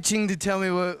guys are itching to tell me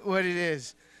what it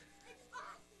is.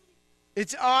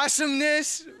 It's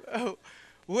awesomeness. Oh,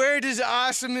 where does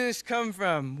awesomeness come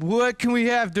from? What can we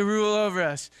have to rule over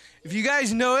us? If you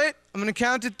guys know it, I'm going to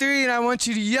count to 3, and I want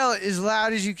you to yell it as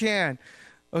loud as you can.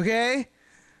 Okay?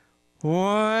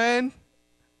 1,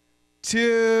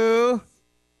 2.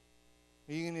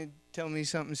 Are you going to tell me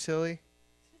something silly?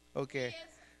 Okay.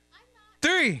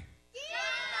 3.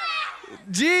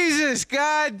 Jesus,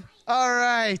 God. All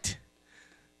right.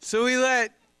 So we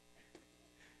let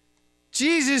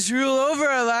Jesus rule over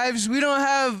our lives. We don't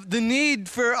have the need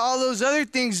for all those other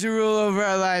things to rule over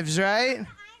our lives, right?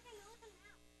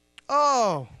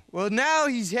 Oh, well, now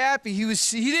he's happy. He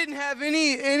didn't have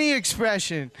any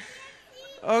expression.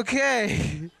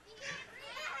 Okay.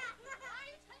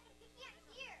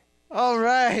 All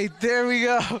right, there we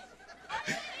go.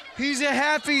 He's a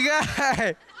happy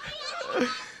guy.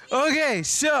 Okay,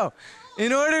 so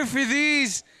in order for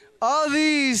all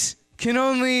these can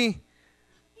only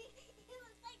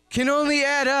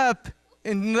add up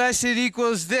unless it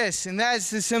equals this, and that's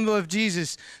the symbol of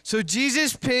Jesus. So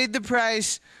Jesus paid the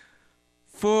price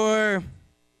for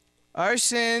our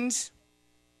sins,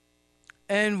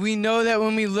 and we know that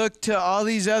when we look to all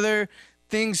these other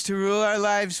things to rule our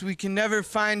lives, we can never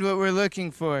find what we're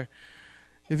looking for.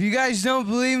 If you guys don't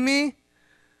believe me,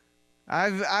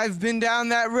 I've been down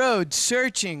that road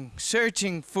searching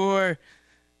for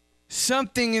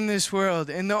something in this world,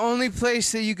 and the only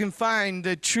place that you can find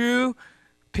the true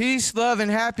peace, love, and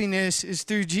happiness is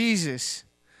through Jesus.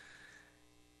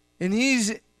 And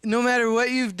no matter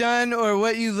what you've done or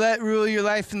what you let rule your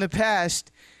life in the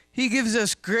past, he gives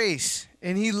us grace,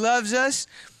 and he loves us,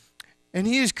 and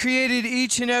he has created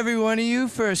each and every one of you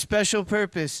for a special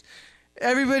purpose.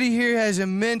 Everybody here has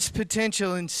immense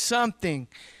potential in something,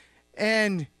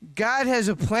 and God has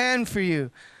a plan for you.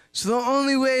 So the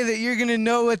only way that you're going to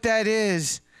know what that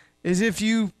is if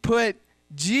you put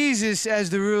Jesus as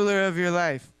the ruler of your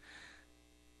life.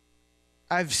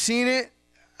 I've seen it.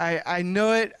 I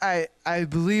know it. I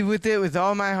believe with it with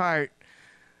all my heart.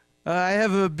 I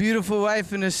have a beautiful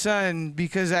wife and a son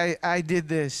because I did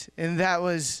this, and that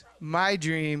was my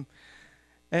dream.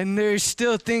 And there's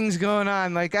still things going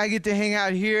on. Like, I get to hang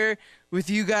out here with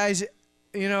you guys,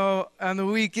 on the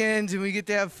weekends, and we get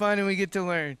to have fun and we get to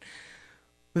learn.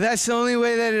 But that's the only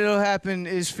way that it'll happen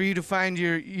is for you to find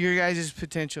your guys'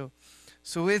 potential.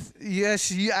 So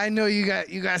I know you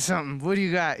got something. What do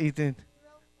you got, Ethan?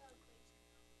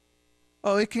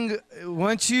 Oh, it can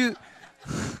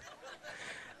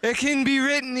it can be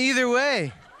written either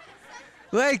way.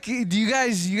 Like, do you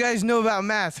guys know about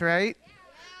math, right?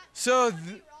 So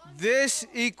this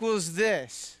equals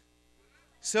this.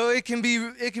 So it can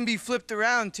be flipped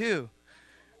around too.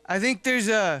 I think there's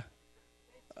a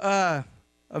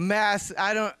math.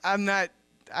 I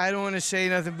don't want to say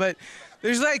nothing, but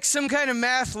there's like some kind of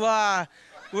math law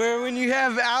where when you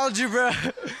have algebra,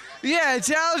 yeah, it's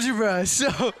algebra.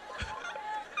 So,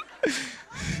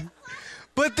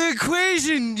 but the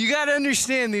equation, you got to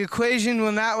understand, the equation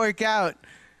will not work out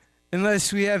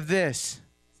unless we have this.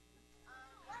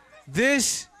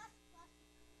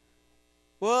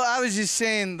 Well, I was just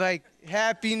saying, like,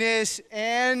 happiness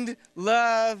and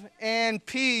love and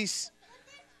peace.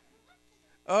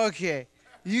 Okay,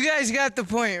 you guys got the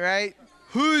point, right?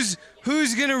 Who's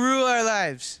gonna rule our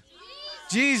lives?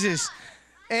 Jesus.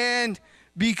 And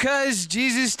because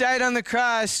Jesus died on the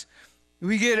cross,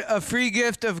 we get a free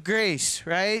gift of grace,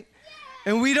 right?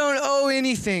 And we don't owe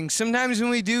anything. Sometimes when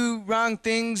we do wrong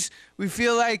things, we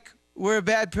feel like we're a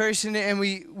bad person and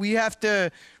we have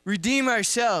to redeem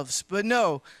ourselves. But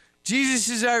no, Jesus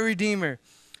is our Redeemer.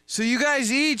 So you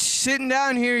guys each, sitting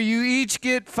down here, you each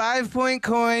get 5-point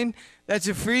coin. That's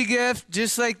a free gift,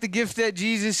 just like the gift that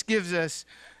Jesus gives us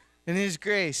in his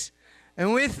grace.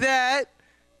 And with that,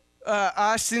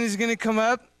 Austin is going to come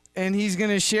up, and he's going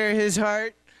to share his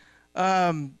heart.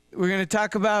 We're going to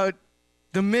talk about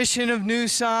the mission of New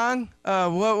Song,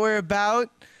 what we're about,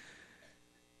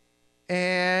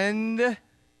 and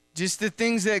just the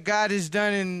things that God has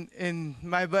done in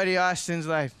my buddy Austin's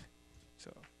life.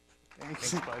 So,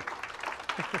 thanks. Thanks, bud.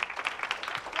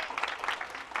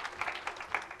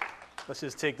 Let's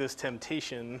just take this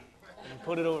temptation and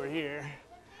put it over here.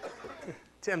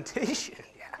 Temptation,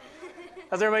 yeah.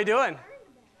 How's everybody doing?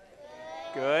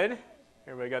 Good.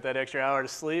 Everybody got that extra hour to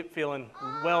sleep, feeling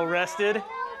well rested?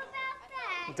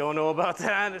 Don't know about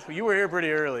that. You were here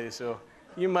pretty early, so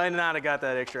you might not have got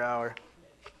that extra hour.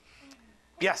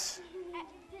 Yes?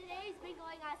 Today's been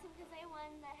going awesome because I won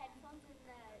the headphones in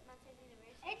the Montana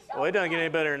University. Well, it doesn't get any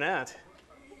better than that.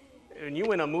 When you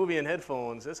win a movie and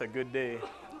headphones, that's a good day.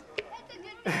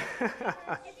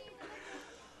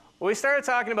 Well, we started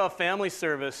talking about family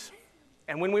service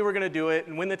and when we were going to do it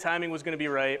and when the timing was going to be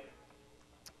right.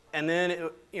 And then,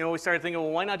 we started thinking,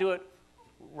 well, why not do it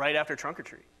right after Trunk or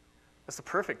Treat? That's the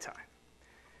perfect time.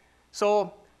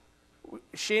 So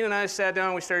Shane and I sat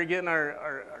down, we started getting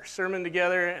our sermon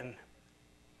together,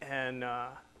 and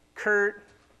Kurt,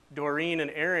 Doreen, and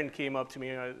Aaron came up to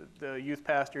me, the youth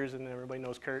pastors, and everybody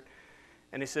knows Kurt,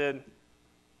 and they said,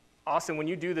 Austin, when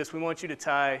you do this, we want you to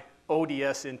tie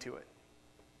ODS into it.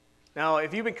 Now,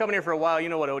 if you've been coming here for a while, you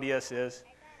know what ODS is.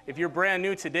 If you're brand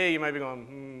new today, you might be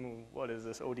going, what is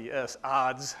this ODS?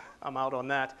 Odds, I'm out on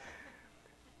that.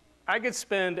 I could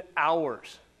spend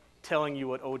hours telling you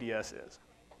what ODS is,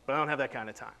 but I don't have that kind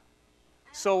of time.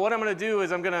 So what I'm going to do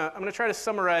is I'm going to try to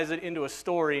summarize it into a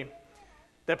story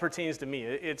that pertains to me.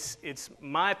 It's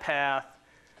my path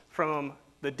from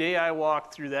the day I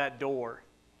walked through that door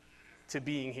to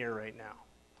being here right now.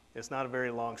 It's not a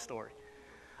very long story.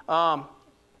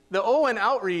 The ON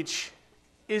outreach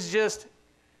is just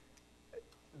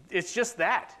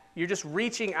that. You're just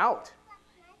reaching out.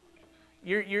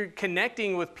 You're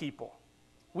connecting with people.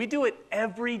 We do it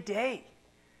every day.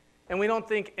 And we don't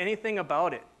think anything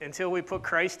about it until we put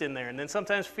Christ in there. And then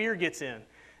sometimes fear gets in.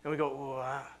 And we go, oh,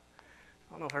 I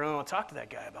don't know if I really want to talk to that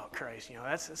guy about Christ.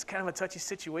 That's kind of a touchy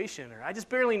situation. Or I just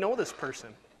barely know this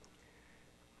person.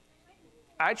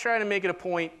 I try to make it a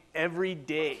point every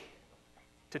day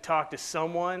to talk to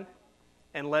someone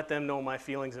and let them know my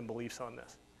feelings and beliefs on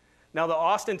this. Now, the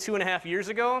Austin 2.5 years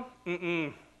ago,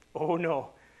 oh no.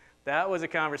 That was a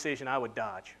conversation I would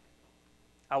dodge.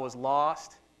 I was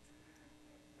lost.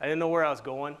 I didn't know where I was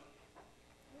going.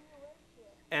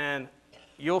 And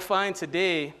you'll find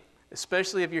today,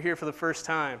 especially if you're here for the first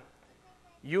time,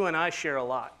 you and I share a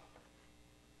lot.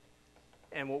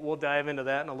 And we'll dive into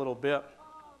that in a little bit.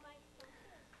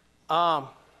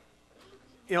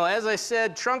 As I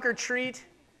said, Trunk or Treat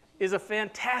is a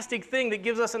fantastic thing that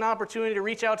gives us an opportunity to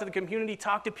reach out to the community,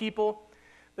 talk to people.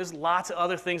 There's lots of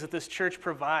other things that this church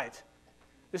provides.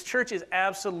 This church is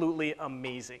absolutely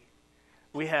amazing.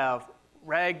 We have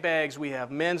rag bags, we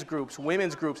have men's groups,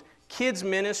 women's groups, kids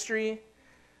ministry.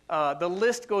 The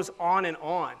list goes on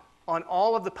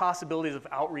all of the possibilities of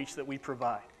outreach that we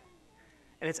provide.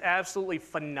 And it's absolutely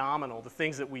phenomenal, the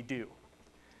things that we do.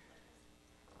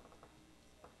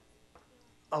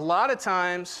 A lot of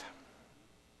times,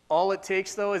 all it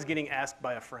takes, though, is getting asked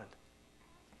by a friend.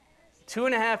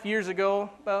 2.5 years ago,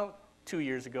 about 2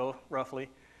 years ago, roughly,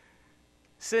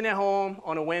 sitting at home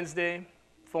on a Wednesday,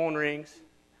 phone rings.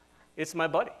 It's my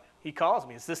buddy. He calls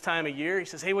me. It's this time of year. He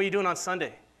says, hey, what are you doing on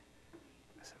Sunday?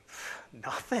 I said,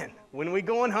 nothing. When are we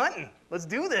going hunting? Let's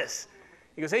do this.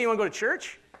 He goes, hey, you want to go to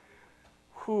church?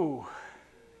 Whew,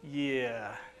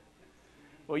 yeah.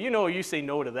 Well, you say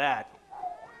no to that.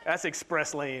 That's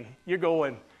express lane. You're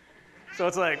going. So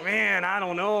it's like, man, I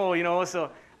don't know,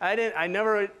 So I've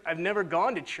never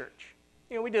gone to church.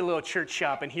 We did a little church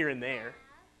shopping here and there,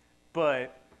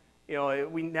 but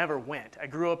we never went. I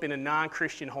grew up in a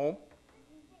non-Christian home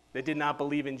that did not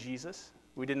believe in Jesus.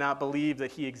 We did not believe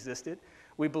that he existed.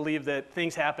 We believed that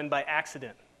things happened by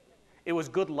accident. It was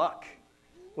good luck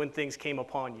when things came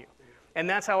upon you. And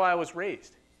that's how I was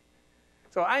raised.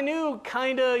 So I knew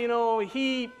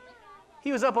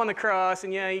he was up on the cross,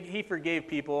 and yeah, he forgave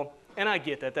people, and I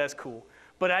get that, that's cool.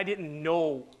 But I didn't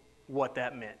know what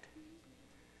that meant.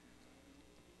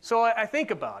 So I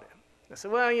think about it. I said,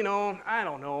 well, I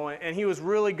don't know. And he was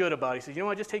really good about it. He said, you know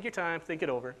what, just take your time, think it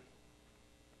over.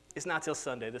 It's not till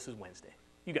Sunday, this is Wednesday.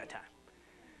 You got time.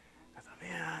 I thought,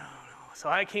 man, I don't know. So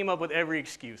I came up with every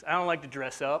excuse. I don't like to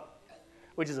dress up,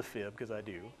 which is a fib, because I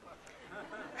do.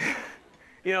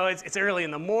 It's early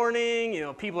in the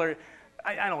morning, people are,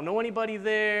 I don't know anybody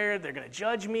there, they're going to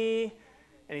judge me.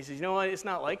 And he says, you know what, it's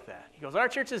not like that. He goes, our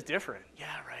church is different. Yeah,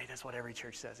 right, that's what every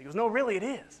church says. He goes, no, really, it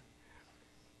is.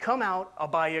 Come out, I'll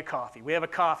buy you a coffee. We have a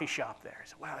coffee shop there. I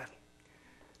said, wow,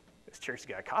 this church has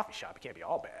got a coffee shop. It can't be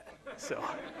all bad. So,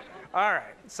 all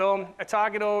right. So I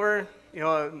talk it over.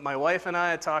 My wife and I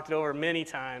had talked it over many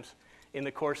times in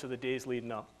the course of the days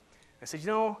leading up. I said,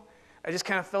 I just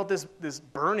kind of felt this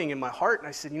burning in my heart. And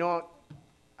I said, I'm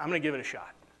going to give it a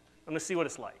shot. I'm going to see what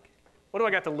it's like. What do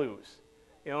I got to lose?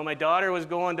 You know, my daughter was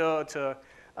going to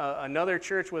another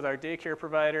church with our daycare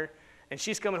provider, and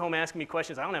she's coming home asking me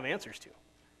questions I don't have answers to.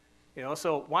 You know,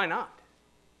 so why not?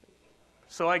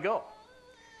 So I go.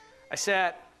 I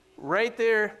sat right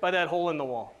there by that hole in the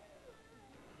wall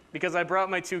because I brought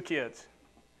my 2 kids.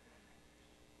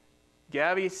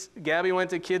 Gabby went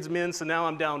to Kids Min, so now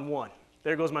I'm down 1.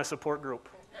 There goes my support group.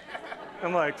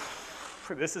 I'm like,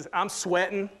 I'm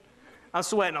sweating. I'm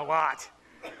sweating a lot.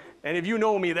 And if you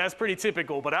know me, that's pretty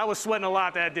typical, but I was sweating a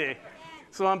lot that day.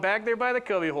 So I'm back there by the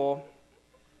cubby hole,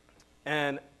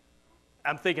 and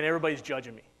I'm thinking everybody's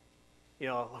judging me. You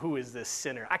know, who is this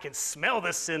sinner? I can smell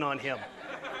the sin on him.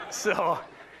 So,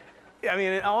 I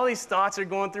mean, all these thoughts are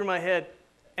going through my head,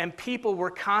 and people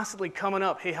were constantly coming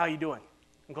up. Hey, how you doing?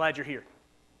 I'm glad you're here.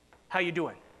 How you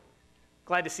doing?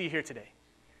 Glad to see you here today.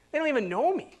 They don't even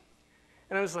know me.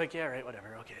 And I was like, yeah, right,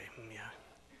 whatever, okay, yeah.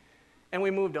 And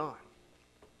we moved on.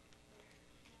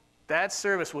 That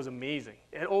service was amazing.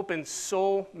 It opened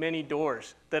so many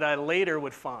doors that I later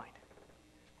would find.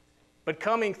 But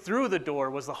coming through the door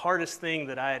was the hardest thing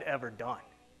that I had ever done.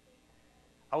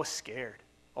 I was scared.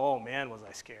 Oh man, was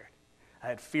I scared. I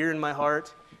had fear in my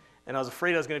heart, and I was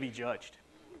afraid I was going to be judged.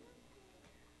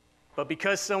 But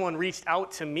because someone reached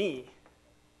out to me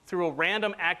through a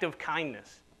random act of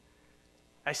kindness,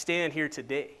 I stand here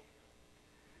today.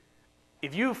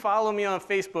 If you follow me on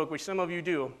Facebook, which some of you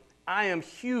do, I am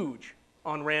huge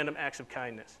on random acts of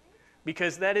kindness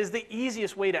because that is the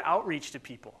easiest way to outreach to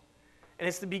people. And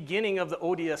it's the beginning of the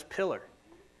ODS pillar.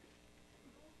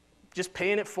 Just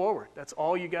paying it forward. That's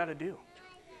all you got to do.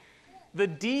 The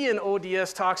D in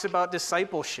ODS talks about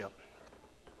discipleship.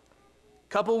 A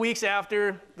couple weeks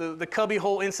after the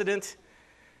cubbyhole incident,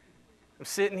 I'm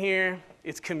sitting here,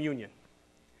 it's communion.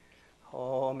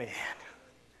 Oh man,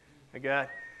 I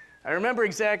remember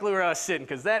exactly where I was sitting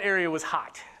because that area was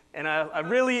hot. And I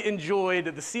really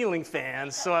enjoyed the ceiling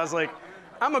fans, so I was like,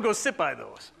 I'm gonna go sit by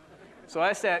those. So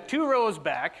I sat 2 rows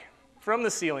back from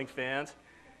the ceiling fans,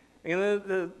 and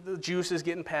the juice is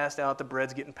getting passed out, the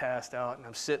bread's getting passed out, and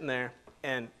I'm sitting there,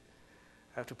 and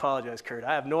I have to apologize, Kurt.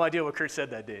 I have no idea what Kurt said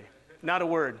that day. Not a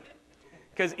word.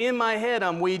 Because in my head,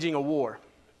 I'm waging a war.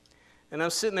 And I'm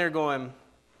sitting there going,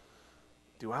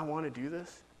 do I want to do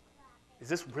this? Is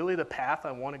this really the path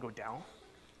I want to go down?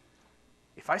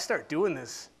 If I start doing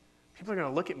this, people are going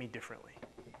to look at me differently.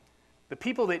 The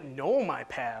people that know my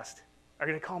past are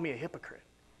going to call me a hypocrite.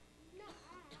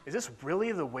 Is this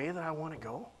really the way that I want to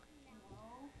go?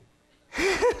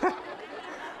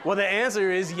 Well, the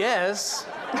answer is yes.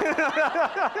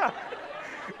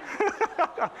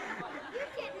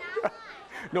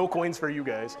 No coins for you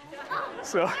guys.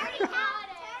 So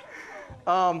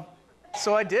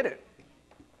I did it.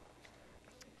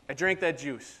 I drank that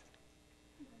juice,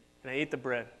 and I ate the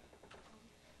bread.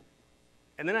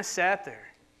 And then I sat there,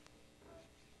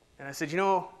 and I said, you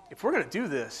know, if we're going to do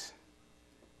this,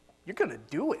 you're going to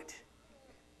do it.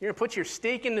 You're going to put your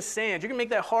stake in the sand. You're going to make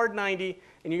that hard 90,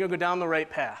 and you're going to go down the right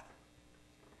path.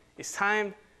 It's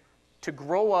time to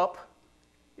grow up.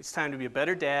 It's time to be a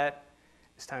better dad.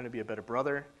 It's time to be a better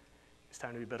brother. It's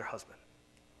time to be a better husband.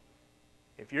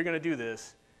 If you're going to do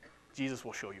this, Jesus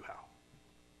will show you how.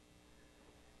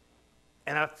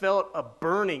 And I felt a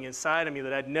burning inside of me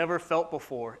that I'd never felt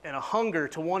before, and a hunger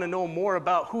to want to know more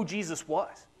about who Jesus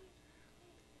was.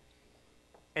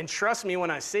 And trust me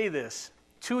when I say this,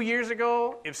 2 years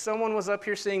ago, if someone was up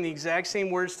here saying the exact same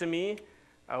words to me,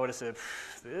 I would have said,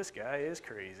 this guy is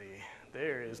crazy.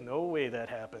 There is no way that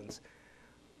happens.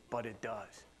 But it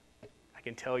does. I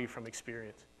can tell you from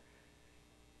experience.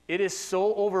 It is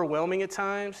so overwhelming at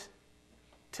times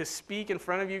to speak in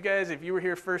front of you guys. If you were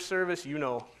here first service, you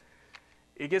know.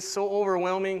 It gets so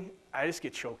overwhelming, I just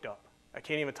get choked up. I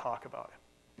can't even talk about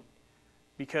it.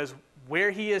 Because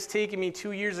where he has taken me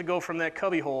 2 years ago from that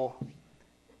cubbyhole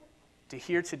to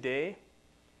here today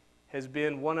has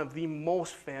been one of the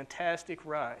most fantastic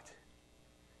rides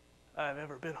I've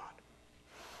ever been on.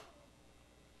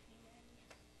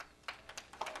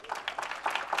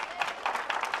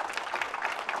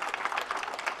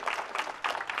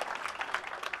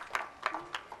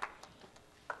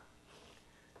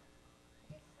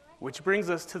 Which brings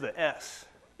us to the S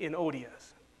in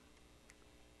ODS.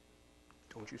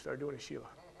 Don't you start doing it, Sheila.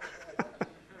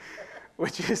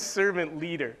 Which is servant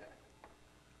leader.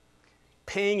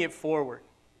 Paying it forward.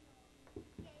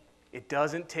 It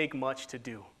doesn't take much to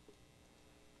do.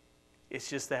 It's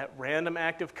just that random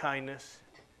act of kindness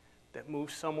that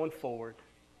moves someone forward.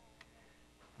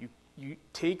 You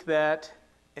take that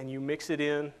and you mix it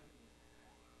in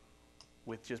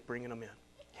with just bringing them in.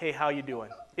 Hey, how you doing?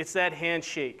 It's that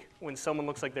handshake when someone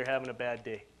looks like they're having a bad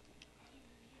day.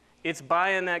 It's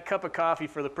buying that cup of coffee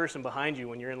for the person behind you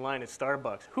when you're in line at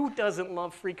Starbucks. Who doesn't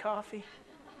love free coffee?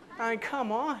 I mean,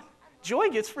 come on. Joy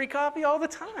gets free coffee all the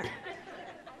time.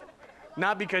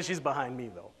 Not because she's behind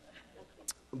me, though.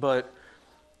 But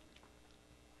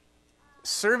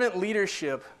servant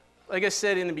leadership, like I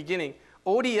said in the beginning,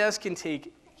 ODS can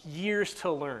take years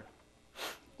to learn.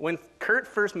 When Kurt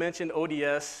first mentioned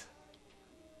ODS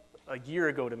a year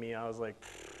ago to me, I was like,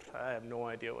 I have no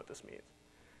idea what this means.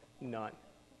 None.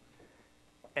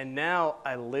 And now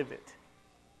I live it.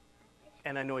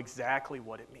 And I know exactly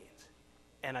what it means.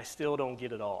 And I still don't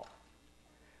get it all.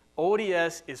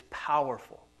 ODS is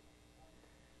powerful.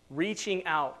 Reaching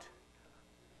out,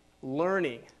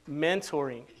 learning,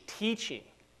 mentoring, teaching,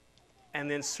 and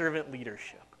then servant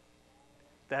leadership.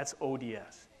 That's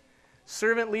ODS.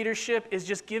 Servant leadership is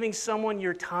just giving someone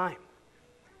your time.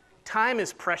 Time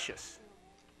is precious.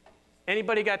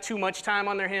 Anybody got too much time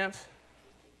on their hands?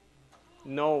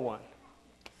 No one.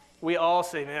 We all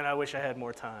say, man, I wish I had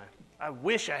more time. I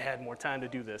wish I had more time to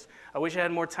do this. I wish I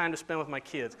had more time to spend with my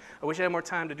kids. I wish I had more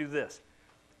time to do this.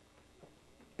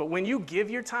 But when you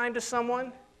give your time to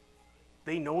someone,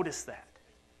 they notice that.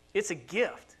 It's a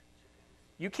gift.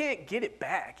 You can't get it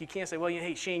back. You can't say, well,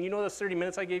 hey, Shane, you know those 30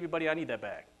 minutes I gave you, buddy? I need that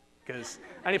back because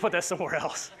I need to put that somewhere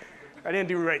else. I didn't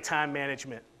do the right time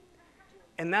management.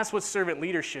 And that's what servant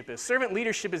leadership is. Servant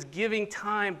leadership is giving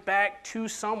time back to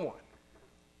someone.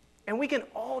 And we can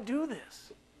all do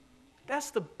this.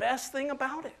 That's the best thing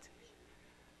about it.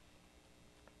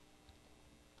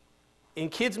 In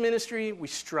kids ministry, we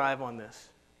strive on this.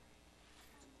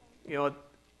 You know,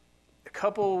 a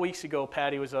couple of weeks ago,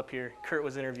 Patty was up here, Kurt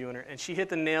was interviewing her, and she hit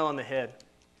the nail on the head.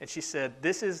 And she said,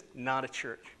 this is not a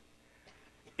church.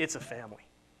 It's a family.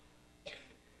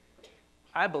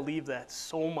 I believe that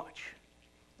so much.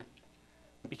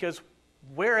 Because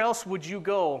where else would you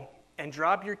go and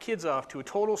drop your kids off to a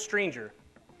total stranger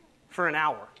for an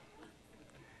hour?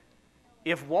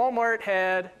 If Walmart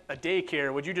had a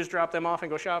daycare, would you just drop them off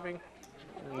and go shopping?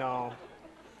 No.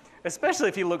 Especially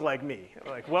if you look like me.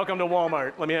 Like, welcome to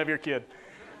Walmart, let me have your kid.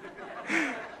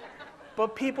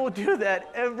 But people do that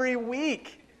every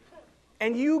week.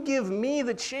 And you give me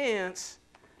the chance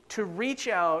to reach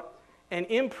out and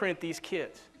imprint these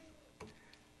kids,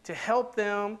 to help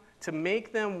them, to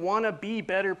make them want to be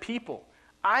better people.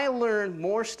 I learned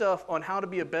more stuff on how to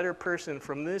be a better person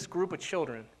from this group of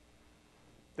children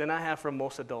than I have from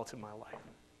most adults in my life.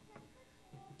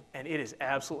 And it is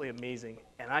absolutely amazing,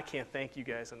 and I can't thank you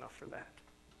guys enough for that.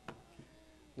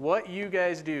 What you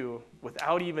guys do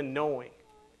without even knowing,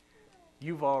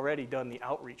 you've already done the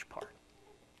outreach part.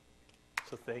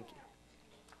 So thank you.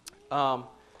 That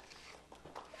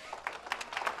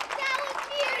was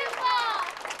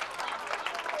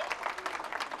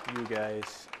beautiful! You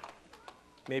guys,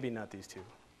 maybe not these two,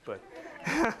 but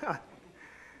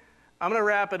I'm going to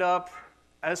wrap it up.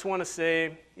 I just want to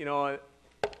say,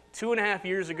 2.5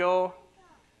 years ago,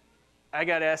 I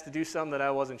got asked to do something that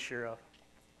I wasn't sure of.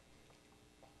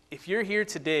 If you're here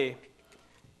today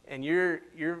and you're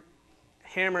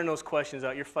hammering those questions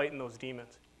out, you're fighting those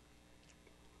demons,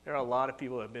 there are a lot of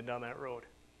people that have been down that road.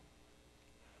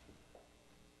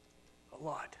 A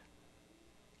lot.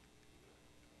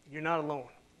 You're not alone.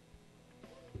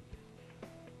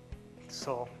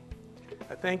 So,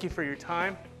 I thank you for your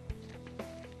time,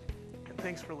 and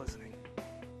thanks for listening.